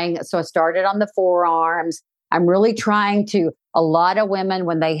trying. So I started on the forearms. I'm really trying to, a lot of women,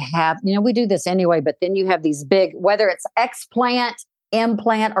 when they have, we do this anyway, but then you have these big, whether it's explant,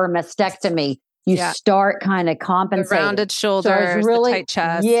 implant, or mastectomy, you start kind of compensating. The rounded shoulders, the tight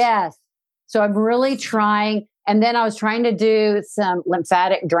chest. Yes. So I'm really trying. And then I was trying to do some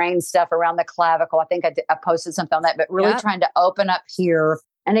lymphatic drain stuff around the clavicle. I think I posted something on that, but really trying to open up here.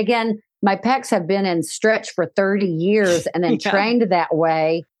 And again, my pecs have been in stretch for 30 years and then trained that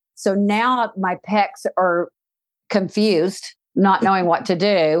way. So now my pecs are confused, not knowing what to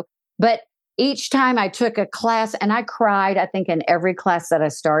do. But each time I took a class, and I cried, I think, in every class that I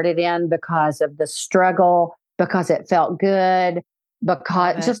started in because of the struggle, because it felt good,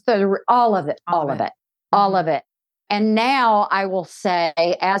 because just all of it. And now I will say,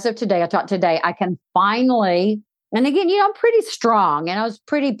 as of today, I taught today, I can finally, and again, I'm pretty strong and I was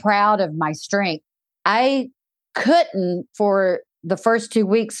pretty proud of my strength. I couldn't, for the first 2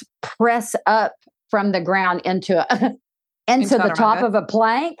 weeks, press up from the ground into the top of a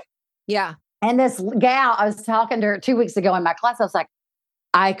plank. Yeah. And this gal, I was talking to her 2 weeks ago in my class. I was like,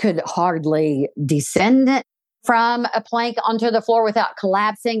 I could hardly descend from a plank onto the floor without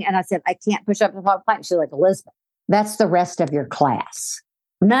collapsing. And I said, I can't push up the plank. She's like, Elizabeth, that's the rest of your class.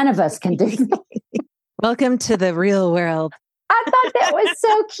 None of us can do that. Welcome to the real world. I thought that was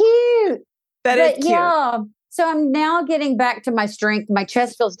so cute. That is cute. Yeah. So I'm now getting back to my strength. My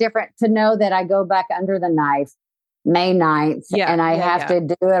chest feels different to know that I go back under the knife May 9th and I have to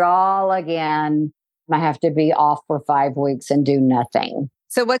do it all again. I have to be off for 5 weeks and do nothing.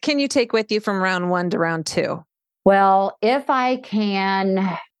 So what can you take with you from round 1 to round 2? Well, if I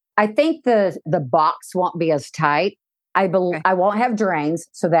can, I think the box won't be as tight. I won't have drains,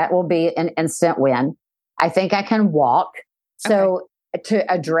 so that will be an instant win. I think I can walk. So to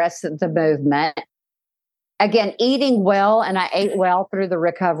address the movement. Again, eating well, and I ate well through the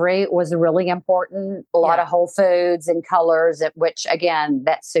recovery, was really important. A lot of whole foods and colors, which again,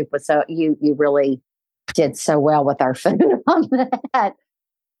 that soup was you really did so well with our food on that.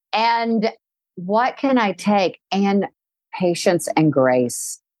 And what can I take? And patience and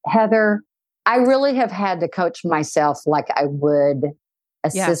grace. Heather, I really have had to coach myself like I would a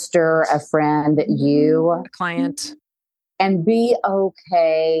sister, a friend, a client. And be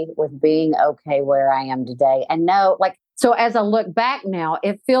okay with being okay where I am today. And know, so as I look back now,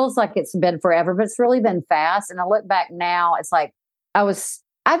 it feels like it's been forever, but it's really been fast. And I look back now, it's like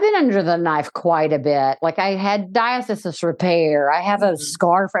I've been under the knife quite a bit. Like I had diastasis repair. I have a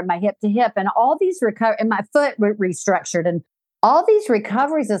scar from my hip to hip, and all these and my foot restructured, and all these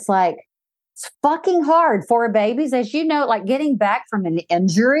recoveries. It's like, it's fucking hard for babies, as you know, like getting back from an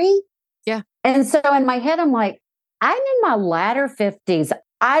injury. Yeah. And so in my head, I'm like, I'm in my latter 50s.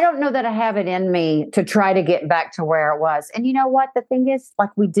 I don't know that I have it in me to try to get back to where it was. And you know what? The thing is,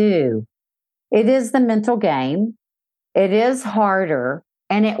 we do. It is the mental game. It is harder,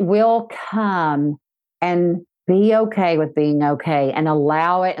 and it will come. And be okay with being okay and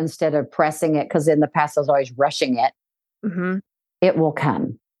allow it instead of pressing it. Because in the past, I was always rushing it. Mm-hmm. It will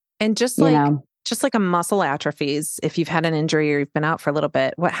come. And just like a muscle atrophies, if you've had an injury or you've been out for a little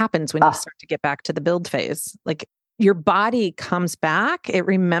bit, what happens when you start to get back to the build phase? Like, your body comes back. It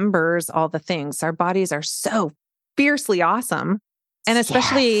remembers all the things. Our bodies are so fiercely awesome. And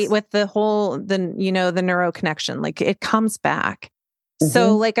especially with the neuro connection, like it comes back. Mm-hmm.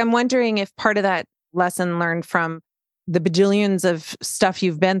 So I'm wondering if part of that lesson learned from the bajillions of stuff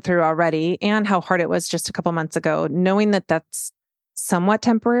you've been through already and how hard it was just a couple months ago, knowing that that's somewhat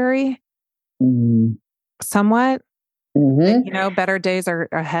temporary, somewhat, better days are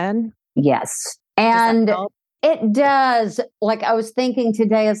ahead. Yes. And it does. I was thinking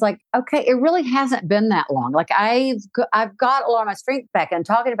today, it's like, okay, it really hasn't been that long. I've got a lot of my strength back, and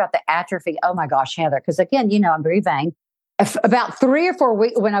talking about the atrophy. Oh my gosh, Heather. Because again, I'm very vain. About 3 or 4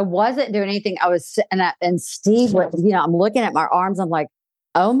 weeks when I wasn't doing anything, I was, and Steve, I'm looking at my arms. I'm like,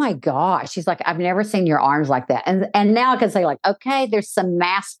 oh my gosh. She's like, I've never seen your arms like that. And now I can say okay, there's some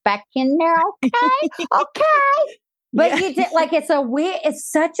mass back in there. Okay. Okay. But you did, it's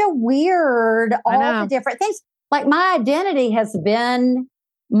such a weird, all the different things. My identity has been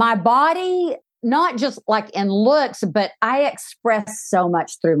my body, not just in looks, but I express so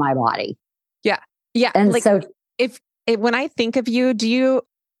much through my body. Yeah. Yeah. And when I think of you,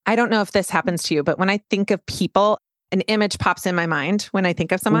 I don't know if this happens to you, but when I think of people, an image pops in my mind when I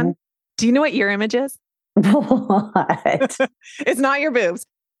think of someone. Mm-hmm. Do you know what your image is? What? It's not your boobs.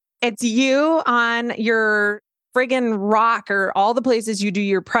 It's you on your friggin' rock or all the places you do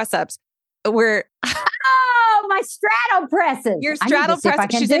your press ups where... Oh, my straddle presses. Your straddle press.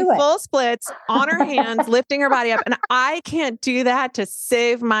 She's in full splits on her hands, lifting her body up. And I can't do that to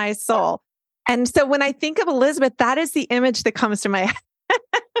save my soul. And so when I think of Elizabeth, that is the image that comes to my head.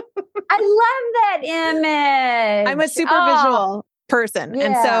 I love that image. I'm a super visual person. Yeah.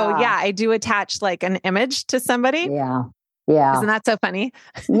 And so, I do attach like an image to somebody. Yeah. Yeah. Isn't that so funny?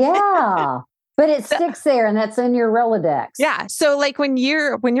 Yeah. But it sticks there and that's in your Rolodex. Yeah. So like when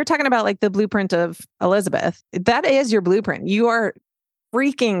you're talking about like the blueprint of Elizabeth, that is your blueprint. You are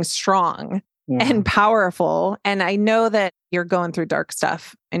freaking strong and powerful. And I know that you're going through dark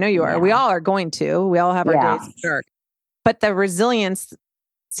stuff. I know you are. We all are going to. We all have our days of dark. But the resilience,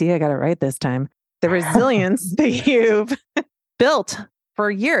 see, I got it right this time. The resilience that you've built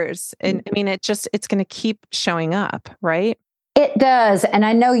for years. And I mean, it's going to keep showing up, right? It does. And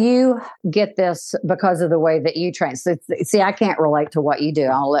I know you get this because of the way that you train. So, see, I can't relate to what you do.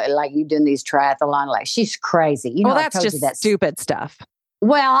 Like you doing these triathlon, like she's crazy. You know, that's just stupid stuff.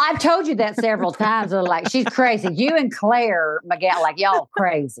 Well, I've told you that several times. Like she's crazy. You and Claire Miguel, like y'all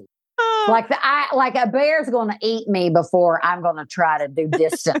crazy. Like a bear's going to eat me before I'm going to try to do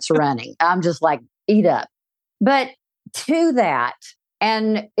distance running. I'm just like, eat up. But to that,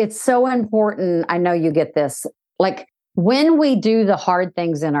 and it's so important. I know you get this, like, when we do the hard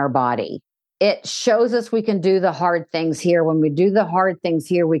things in our body, it shows us we can do the hard things here. When we do the hard things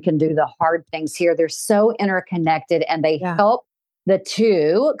here, we can do the hard things here. They're so interconnected and they help the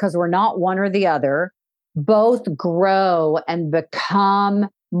two, because we're not one or the other, both grow and become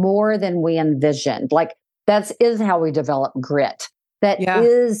more than we envisioned. Like that is how we develop grit. That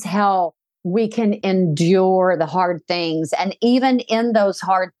is how we can endure the hard things. And even in those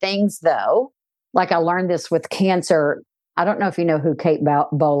hard things, though, like I learned this with cancer. I don't know if you know who Kate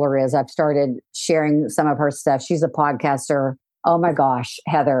Bowler is. I've started sharing some of her stuff. She's a podcaster. Oh my gosh,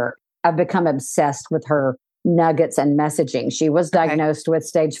 Heather, I've become obsessed with her nuggets and messaging. She was diagnosed with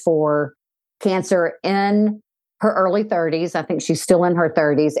stage 4 cancer in her early 30s. I think she's still in her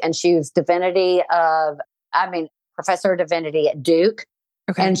 30s. And she was professor of divinity at Duke.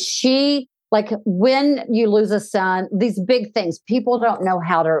 Okay. And she, like when you lose a son, these big things, people don't know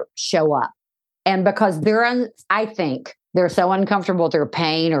how to show up. And because I think they're so uncomfortable with their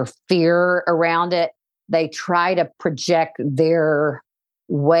pain or fear around it, they try to project their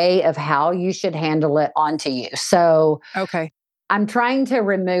way of how you should handle it onto you. So I'm trying to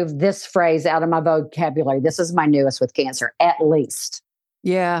remove this phrase out of my vocabulary. This is my newest with cancer, at least.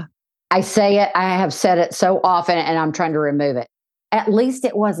 Yeah. I say it. I have said it so often and I'm trying to remove it. At least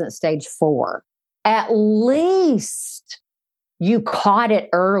it wasn't stage 4. At least you caught it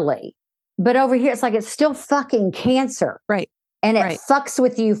early. But over here, it's like it's still fucking cancer. Right. And it fucks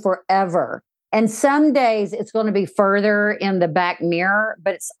with you forever. And some days it's going to be further in the back mirror,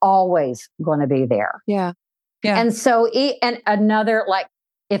 but it's always going to be there. Yeah. Yeah. And so, and another, like,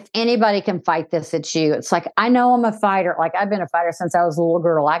 if anybody can fight this, it's you. It's like, I know I'm a fighter. Like, I've been a fighter since I was a little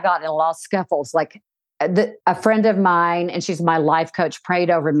girl. I got in a lot of scuffles. Like, a friend of mine, and she's my life coach,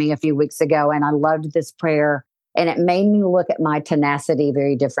 prayed over me a few weeks ago. And I loved this prayer. And it made me look at my tenacity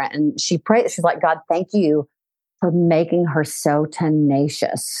very different. And she prayed, she's like, God, thank you for making her so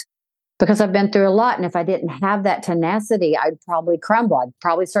tenacious. Because I've been through a lot. And if I didn't have that tenacity, I'd probably crumble. I'd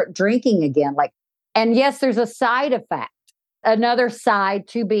probably start drinking again. And yes, there's a side effect, another side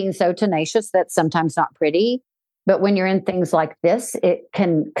to being so tenacious that's sometimes not pretty. But when you're in things like this, it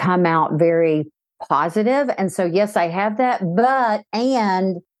can come out very positive. And so, yes, I have that.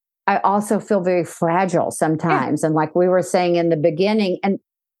 And I also feel very fragile sometimes. Yeah. And like we were saying in the beginning, and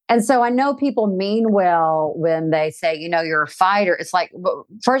so I know people mean well when they say, you're a fighter. It's like,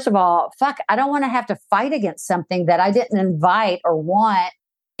 first of all, I don't want to have to fight against something that I didn't invite or want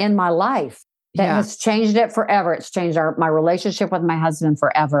in my life. That has changed it forever. It's changed my relationship with my husband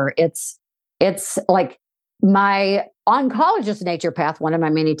forever. It's like my oncologist naturopath, one of my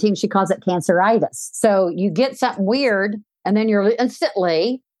many teams, she calls it canceritis. So you get something weird and then you're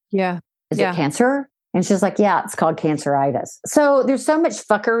instantly, is it cancer? And she's like, yeah, it's called canceritis. So there's so much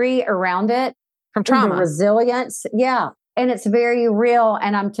fuckery around it. From trauma. The resilience. Yeah. And it's very real.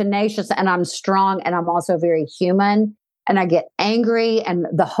 And I'm tenacious and I'm strong. And I'm also very human. And I get angry. And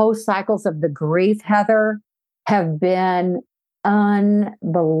the whole cycles of the grief, Heather, have been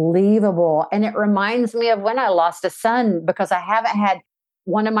unbelievable. And it reminds me of when I lost a son, because I haven't had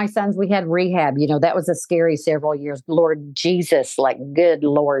one of my sons, we had rehab. That was a scary several years. Lord Jesus, like, good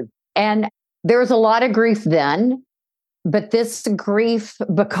Lord. And there was a lot of grief then, but this grief,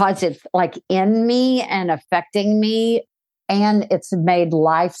 because it's like in me and affecting me, and it's made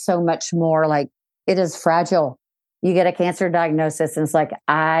life so much more like it is fragile. You get a cancer diagnosis and it's like,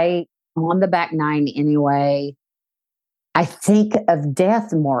 I on the back nine anyway, I think of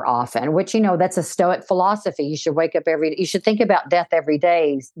death more often, which, that's a Stoic philosophy. You should you should think about death every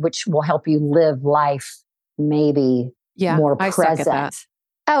day, which will help you live life maybe more I suck present. at that.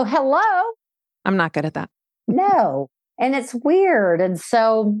 Oh, hello. I'm not good at that. No. And it's weird. And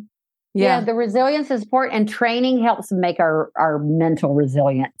so, the resilience is important, and training helps make our mental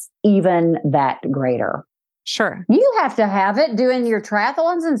resilience even that greater. Sure. You have to have it doing your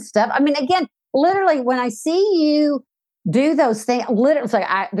triathlons and stuff. I mean, again, literally, when I see you do those things, literally, it's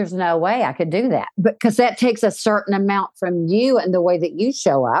like, there's no way I could do that, because that takes a certain amount from you and the way that you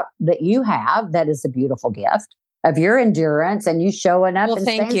show up, that you have. That is a beautiful gift of your endurance and you showing up and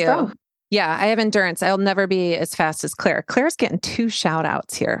thank staying you. strong. Yeah, I have endurance. I'll never be as fast as Claire. Claire's getting 2 shout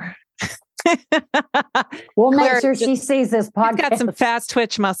outs here. We'll make sure she sees this podcast. She's got some fast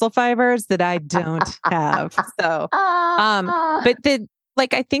twitch muscle fibers that I don't have. So, but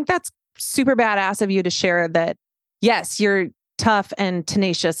I think that's super badass of you to share that. Yes, you're tough and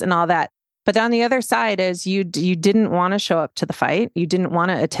tenacious and all that. But on the other side is you didn't want to show up to the fight. You didn't want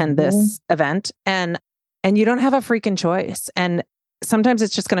to attend this event, and you don't have a freaking choice. And sometimes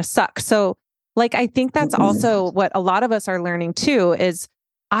it's just going to suck. So I think that's also what a lot of us are learning too, is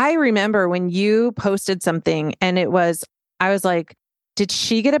I remember when you posted something and I was like, did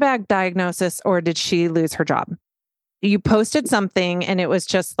she get a bad diagnosis or did she lose her job? You posted something and it was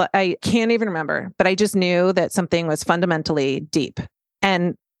just, I can't even remember, but I just knew that something was fundamentally deep.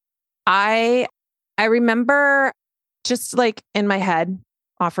 And I remember just in my head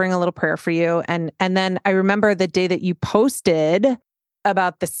offering a little prayer for you. And then I remember the day that you posted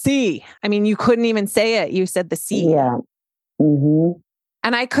about the sea. I mean, you couldn't even say it. You said the sea. Yeah. Mm-hmm.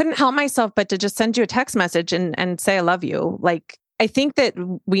 And I couldn't help myself but to just send you a text message and say, I love you. I think that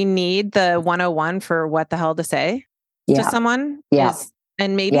we need the 101 for what the hell to say to someone. Yeah.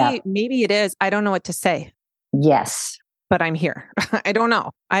 And maybe it is, I don't know what to say. Yes. But I'm here. I don't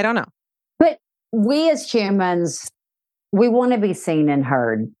know. But we as humans, we want to be seen and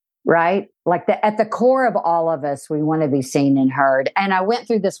heard, right? At the core of all of us, we want to be seen and heard. And I went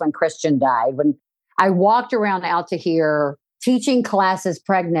through this when Christian died, when I walked around out to here teaching classes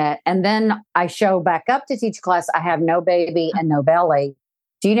pregnant. And then I show back up to teach class. I have no baby and no belly.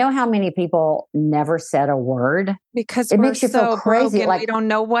 Do you know how many people never said a word? Because it makes you feel crazy. We don't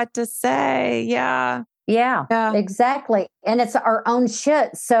know what to say. Yeah. Yeah, exactly. And it's our own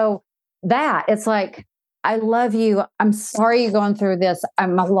shit. So it's I love you. I'm sorry you're going through this.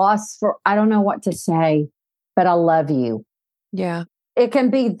 I'm a loss I don't know what to say, but I love you. Yeah. It can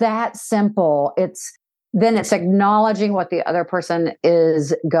be that simple. It's acknowledging what the other person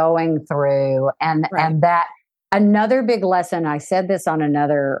is going through. And that another big lesson, I said this on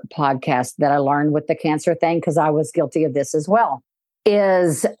another podcast that I learned with the cancer thing, because I was guilty of this as well,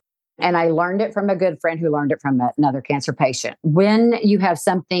 and I learned it from a good friend who learned it from another cancer patient. When you have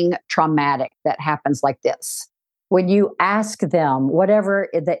something traumatic that happens like this, when you ask them, whatever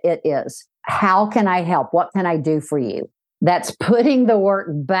it is, how can I help? What can I do for you? That's putting the work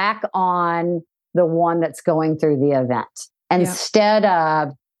back on the one that's going through the event instead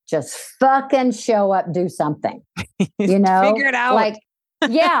of just fucking show up, do something, figure it out. Like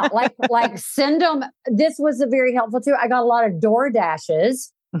send them. This was very helpful too. I got a lot of door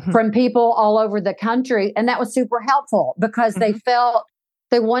dashes from people all over the country. And that was super helpful because they felt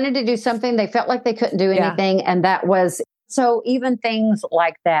they wanted to do something. They felt like they couldn't do anything. And that was, so even things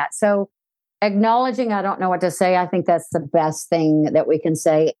like that. So acknowledging, I don't know what to say. I think that's the best thing that we can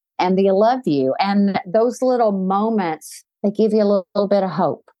say. And the love you. And those little moments, they give you a little bit of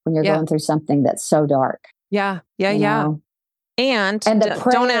hope when you're going through something that's so dark. Yeah. And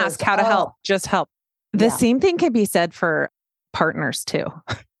don't ask how to help, just help. The same thing can be said for partners too.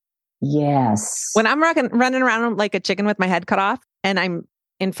 Yes. When I'm running around like a chicken with my head cut off and I'm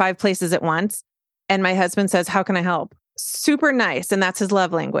in 5 places at once and my husband says, how can I help? Super nice. And that's his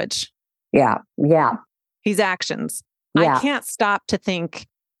love language. Yeah. His actions. I can't stop to think,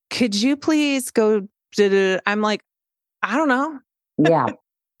 could you please go? I'm like, I don't know. Yeah.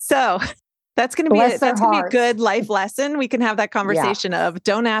 So that's going to be a good life lesson. We can have that conversation of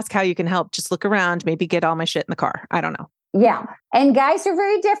don't ask how you can help. Just look around, maybe get all my shit in the car. I don't know. Yeah. And guys are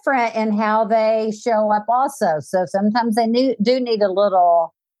very different in how they show up also. So sometimes they do need a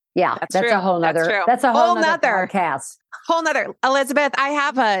little, that's a whole nother podcast. Whole nother. Elizabeth, I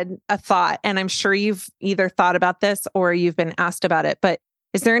have a thought, and I'm sure you've either thought about this or you've been asked about it, but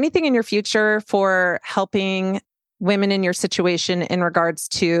is there anything in your future for helping women in your situation in regards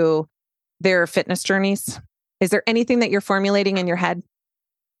to their fitness journeys? Is there anything that you're formulating in your head?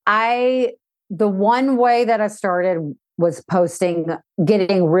 The one way that I started was posting,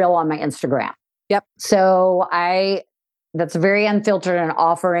 getting real on my Instagram. Yep. So that's very unfiltered and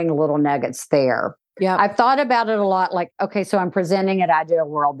offering little nuggets there. Yeah. I've thought about it a lot. Like, okay, so I'm presenting at Ideal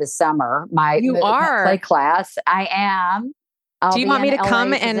World this summer. You are play class. I am. Do you want me to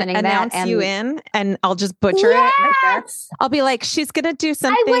come and announce you in, and I'll just butcher it right there? I'll be like, she's going to do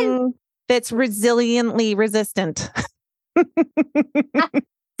something that's resiliently resistant.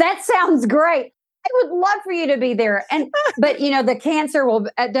 That sounds great. I would love for you to be there. But the cancer will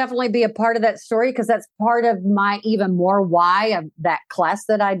definitely be a part of that story, because that's part of my even more why of that class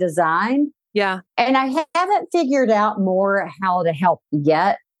that I designed. Yeah. And I haven't figured out more how to help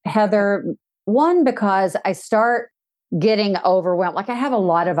yet, Heather. One, because I start getting overwhelmed. Like, I have a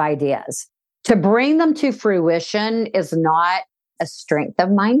lot of ideas. To bring them to fruition is not a strength of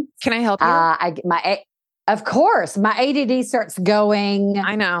mine. Can I help you? Of course, my ADD starts going.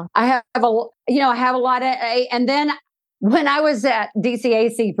 I know. I have a lot of, and then when I was at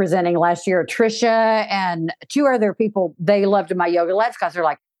DCAC presenting last year, Trisha and two other people, they loved my yoga labs because they're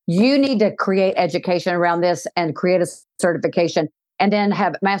like, you need to create education around this and create a certification and then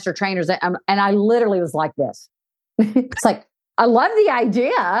have master trainers. And I literally was like this. It's like, I love the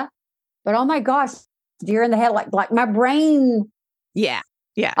idea, but oh my gosh, deer in the head, like my brain. Yeah.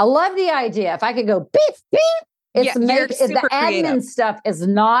 Yeah. I love the idea. If I could go beep, beep, the admin stuff is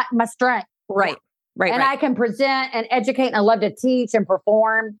not my strength. Right. And I can present and educate, and I love to teach and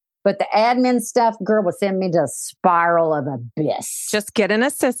perform. But the admin stuff, girl, will send me to a spiral of abyss. Just get an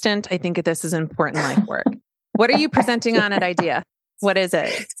assistant. I think this is important life work. What are you presenting on at IDEA? What is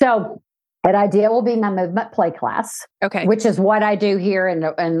it? So at IDEA will be my movement play class. Okay. Which is what I do here.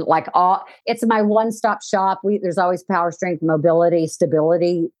 And like it's my one-stop shop. There's always power, strength, mobility,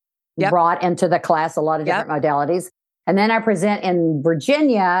 stability brought into the class, a lot of different modalities. And then I present in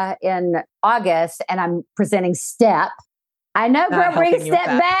Virginia in August, and I'm presenting STEP. I know, girl, bring STEP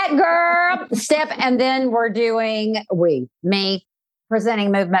back, girl. STEP. And then we're doing, me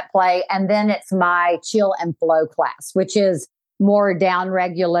presenting movement play. And then it's my chill and flow class, which is more down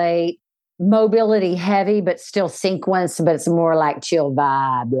regulate, mobility heavy, but still sequenced, but it's more like chill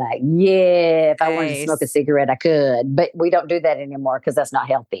vibe. Like, if I wanted to smoke a cigarette, I could, but we don't do that anymore because that's not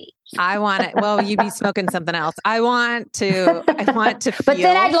healthy. I want it. Well, you'd be smoking something else. I want to feel, but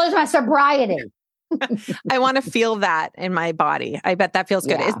then I'd lose my sobriety. I want to feel that in my body. I bet that feels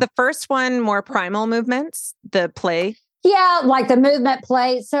good. Yeah. Is the first one more primal movements, the play? Yeah, like the movement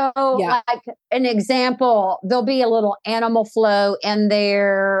play. So like an example, there'll be a little animal flow in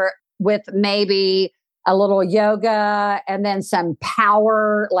there with maybe a little yoga and then some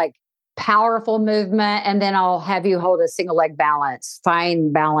power, like powerful movement. And then I'll have you hold a single leg balance,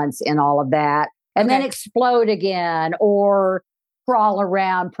 find balance in all of that, and then explode again or crawl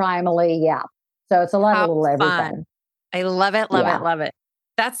around primally. Yeah. So it's a lot of little everything. I love it. Love it.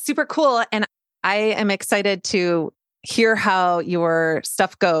 That's super cool. And I am excited to hear how your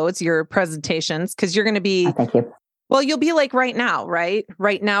stuff goes, your presentations, because you're going to be, thank you. Well, you'll be like right now, right?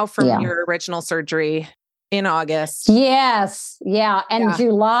 Right now from your original surgery in August. Yes. Yeah. And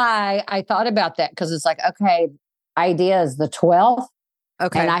July, I thought about that because it's like, okay, idea is the 12th.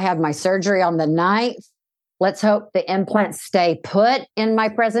 Okay. And I have my surgery on the 9th. Let's hope the implants stay put in my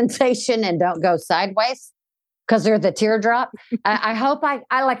presentation and don't go sideways because they're the teardrop. I hope I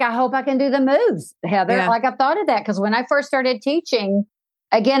hope I can do the moves, Heather. Yeah. Like I've thought of that because when I first started teaching,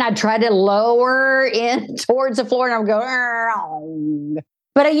 again, I'd try to lower in towards the floor and I would go,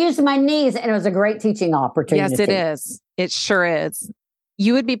 but I used my knees and it was a great teaching opportunity. Yes, it is. It sure is.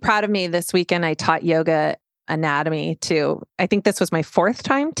 You would be proud of me this weekend. I taught yoga anatomy too. I think this was my 4th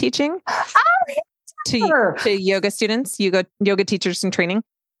time teaching to yoga students, yoga teachers in training.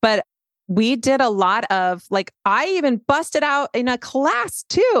 But we did a lot of I even busted out in a class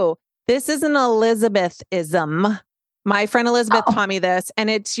too. This is an Elizabethism. My friend Elizabeth taught me this, and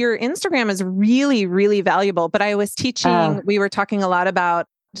your Instagram is really, really valuable. But I was teaching, we were talking a lot about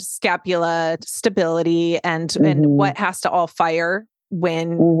scapula stability and what has to all fire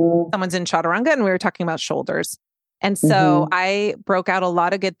when someone's in chaturanga. And we were talking about shoulders. And so I broke out a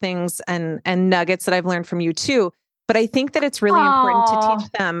lot of good things and nuggets that I've learned from you too. But I think that it's really important to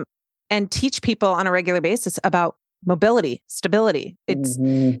teach them and teach people on a regular basis about mobility, stability. It's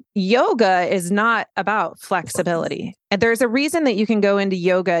yoga is not about flexibility. And there's a reason that you can go into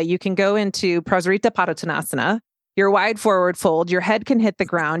yoga. You can go into Prasarita Padottanasana, your wide forward fold, your head can hit the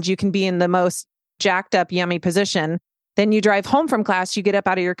ground. You can be in the most jacked up, yummy position. Then you drive home from class, you get up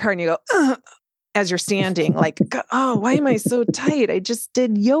out of your car and you go, ugh, as you're standing, oh, why am I so tight? I just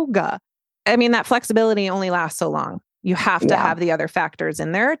did yoga. I mean, that flexibility only lasts so long. You have to have the other factors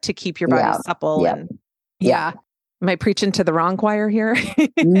in there to keep your body supple. Am I preaching to the wrong choir here?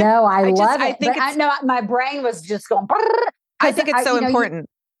 No, I love it. I think I know my brain was just going. I think it's so important.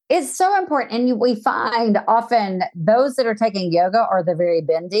 It's so important. And we find often those that are taking yoga are the very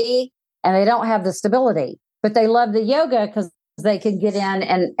bendy and they don't have the stability, but they love the yoga because they can get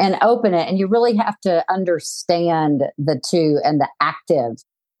in and open it. And you really have to understand the two and the active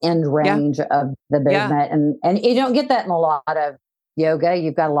end range of the movement. Yeah. And you don't get that in a lot of yoga.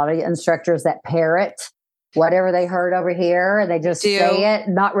 You've got a lot of instructors that parrot whatever they heard over here, and they just say it,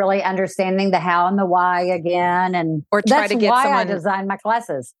 not really understanding the how and the why again. And or try to get why someone... I design my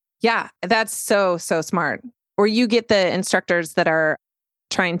classes. Yeah, that's so smart. Or you get the instructors that are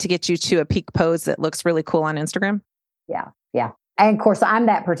trying to get you to a peak pose that looks really cool on Instagram. Yeah. Yeah. And of course, I'm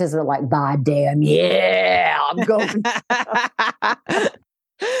that participant like, by damn, yeah, I'm going.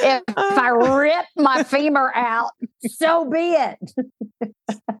 If I rip my femur out, so be it.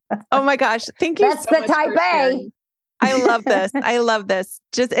 Oh my gosh. Thank you. That's the type A. I love this. I love this.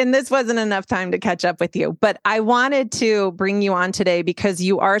 And this wasn't enough time to catch up with you, but I wanted to bring you on today because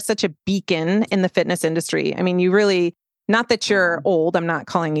you are such a beacon in the fitness industry. I mean, you really, not that you're old, I'm not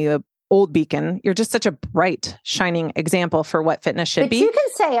calling you an old beacon. You're just such a bright, shining example for what fitness should be. You can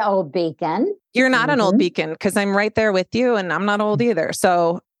say old beacon. You're not an old beacon because I'm right there with you and I'm not old either.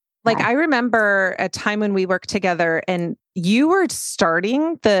 So I remember a time when we worked together and you were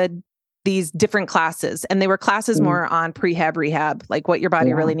starting these different classes, and they were classes more on prehab, rehab, like what your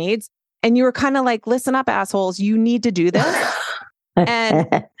body really needs. And you were kind of like, listen up, assholes, you need to do this. And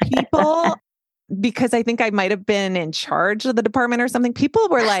people, because I think I might have been in charge of the department or something, people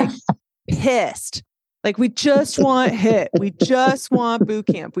were like pissed. Like, we just want HIIT. We just want boot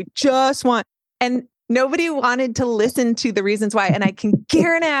camp. We just want, and nobody wanted to listen to the reasons why. And I can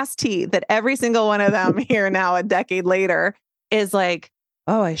guarantee that every single one of them here now, a decade later, is like,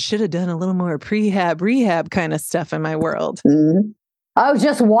 oh, I should have done a little more prehab, rehab kind of stuff in my world. Mm-hmm. Oh,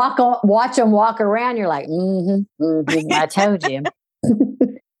 just watch them walk around. You're like, I told you.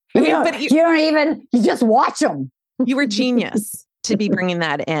 You just watch them. You were genius to be bringing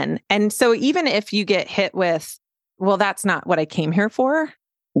that in. And so even if you get hit with, well, that's not what I came here for,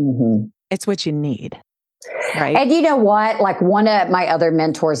 it's what you need. Right. And you know what? Like one of my other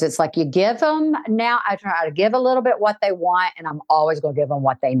mentors, it's like you give them, now I try to give a little bit what they want, and I'm always going to give them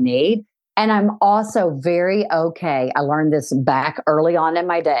what they need. And I'm also very okay. I learned this back early on in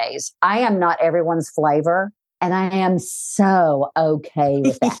my days. I am not everyone's flavor, and I am so okay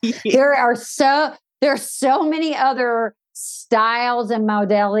with that. There are so many other styles and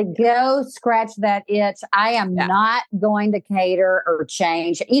modalities. Go scratch that itch. I am not going to cater or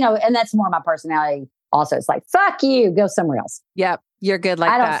change, and that's more my personality. Also, it's like, fuck you, go somewhere else. Yep. You're good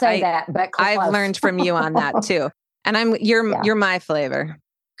like that. I don't say that, but close. I've learned from you on that too. And you're my flavor,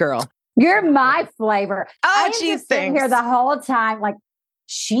 girl. You're my flavor. Oh, I'm just sitting here the whole time like,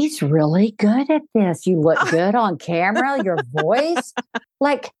 she's really good at this. You look good on camera, your voice.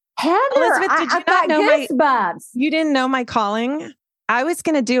 Like, Heather, Elizabeth, did you not know goosebumps. You didn't know my calling? I was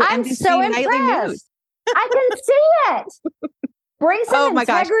going to do NBC so Nightly News. I can see it. Bring some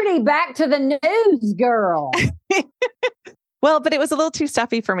integrity back to the news, girl. Well, but it was a little too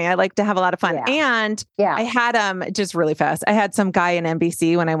stuffy for me. I like to have a lot of fun. Yeah. And I had, just really fast, I had some guy in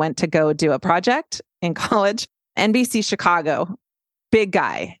NBC when I went to go do a project in college, NBC Chicago, big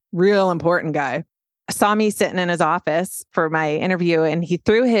guy, real important guy, saw me sitting in his office for my interview, and he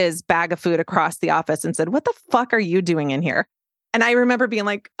threw his bag of food across the office and said, "What the fuck are you doing in here?" And I remember being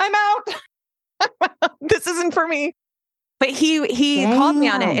like, "I'm out. This isn't for me." But he called me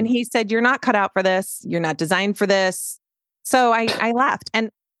on it, and he said, "You're not cut out for this. You're not designed for this." So I left.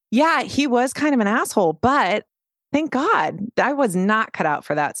 And yeah, he was kind of an asshole, but thank God I was not cut out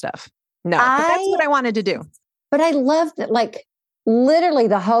for that stuff. No, but that's what I wanted to do. But I loved it. Like literally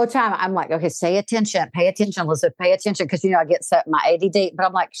the whole time I'm like, okay, pay attention, Elizabeth, pay attention. Cause I get set my ADD, but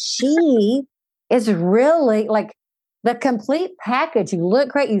I'm like, she is really like the complete package. You look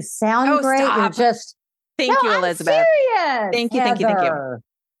great. You sound great. Stop. You're just, Thank you, Elizabeth. I'm serious, thank you.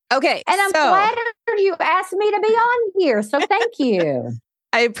 Okay. And I'm flattered you asked me to be on here. So thank you.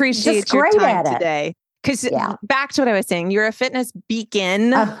 I appreciate your time today. Because back to what I was saying, you're a fitness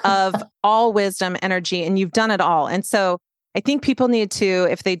beacon of all wisdom, energy, and you've done it all. And so I think people need to,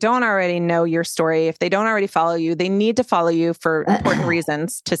 if they don't already know your story, if they don't already follow you, they need to follow you for important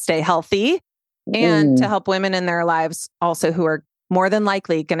reasons, to stay healthy and to help women in their lives also who are more than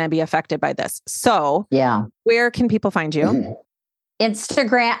likely going to be affected by this. So where can people find you?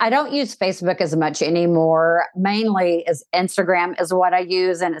 Instagram. I don't use Facebook as much anymore. Mainly is Instagram is what I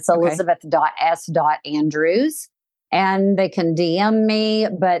use. And it's Elizabeth.s.andrews. And they can DM me.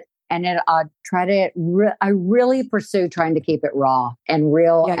 But and I try to, I really pursue trying to keep it raw and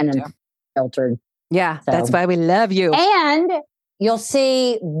real and unfiltered. Yeah, so. That's why we love you. And you'll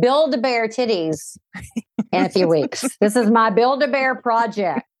see Build-A-Bear titties in a few weeks. This is my Build-A-Bear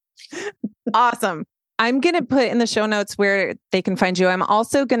project. Awesome. I'm going to put in the show notes where they can find you. I'm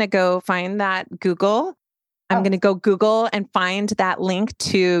also going to go find that Google. I'm going to go Google and find that link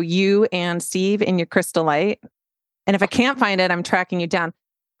to you and Steve in your crystal light. And if I can't find it, I'm tracking you down.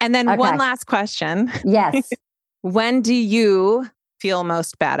 And then one last question. Yes. When do you feel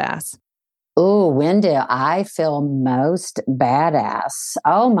most badass? Oh, when do I feel most badass?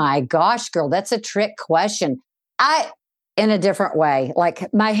 Oh my gosh, girl, that's a trick question. In a different way,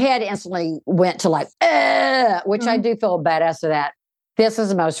 like my head instantly went to like, which I do feel badass for that. This is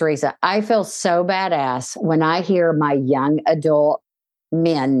the most recent. I feel so badass when I hear my young adult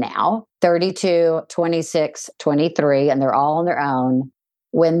men now, 32, 26, 23, and they're all on their own,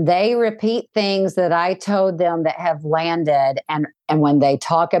 when they repeat things that I told them that have landed, and when they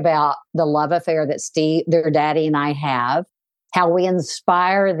talk about the love affair that Steve, their daddy, and I have, how we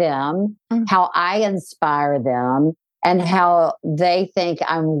inspire them, how I inspire them, and how they think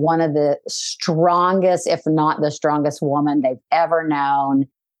I'm one of the strongest, if not the strongest woman they've ever known.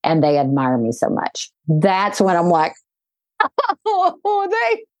 And they admire me so much. That's when I'm like,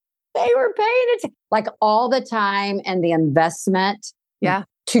 oh, they were paying attention. Like all the time and the investment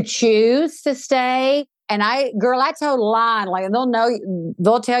to choose to stay. And I told line, like, and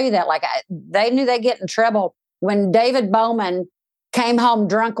they'll tell you that, like, they knew they'd get in trouble when David Bowman came home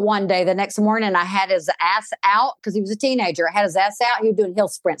drunk one day. The next morning, I had his ass out because he was a teenager. I had his ass out. He was doing hill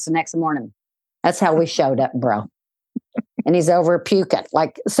sprints the next morning. That's how we showed up, bro. And he's over puking.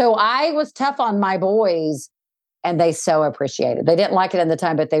 Like, so I was tough on my boys, and they so appreciate it. They didn't like it in the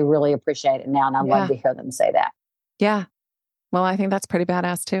time, but they really appreciate it now. And I love to hear them say that. Yeah. Well, I think that's pretty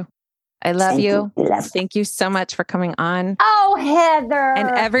badass too. I love you. Thank you so much for coming on. Oh, Heather. And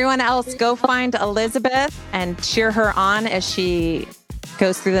everyone else, go find Elizabeth and cheer her on as she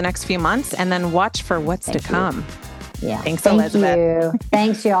goes through the next few months, and then watch for what's to come. Yeah. Thanks, Elizabeth. You.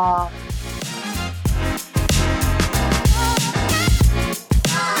 Thanks, y'all.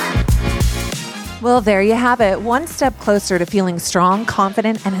 Well, there you have it. One step closer to feeling strong,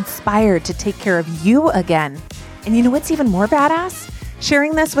 confident, and inspired to take care of you again. And you know what's even more badass?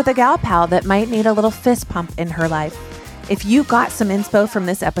 Sharing this with a gal pal that might need a little fist pump in her life. If you got some inspo from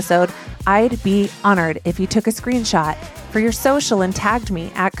this episode, I'd be honored if you took a screenshot for your social and tagged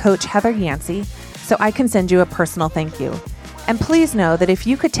me at Coach Heather Yancey so I can send you a personal thank you. And please know that if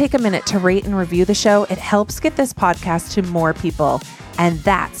you could take a minute to rate and review the show, it helps get this podcast to more people. And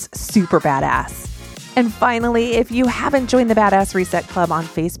that's super badass. And finally, if you haven't joined the Badass Reset Club on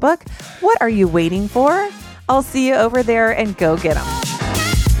Facebook, what are you waiting for? I'll see you over there, and go get them.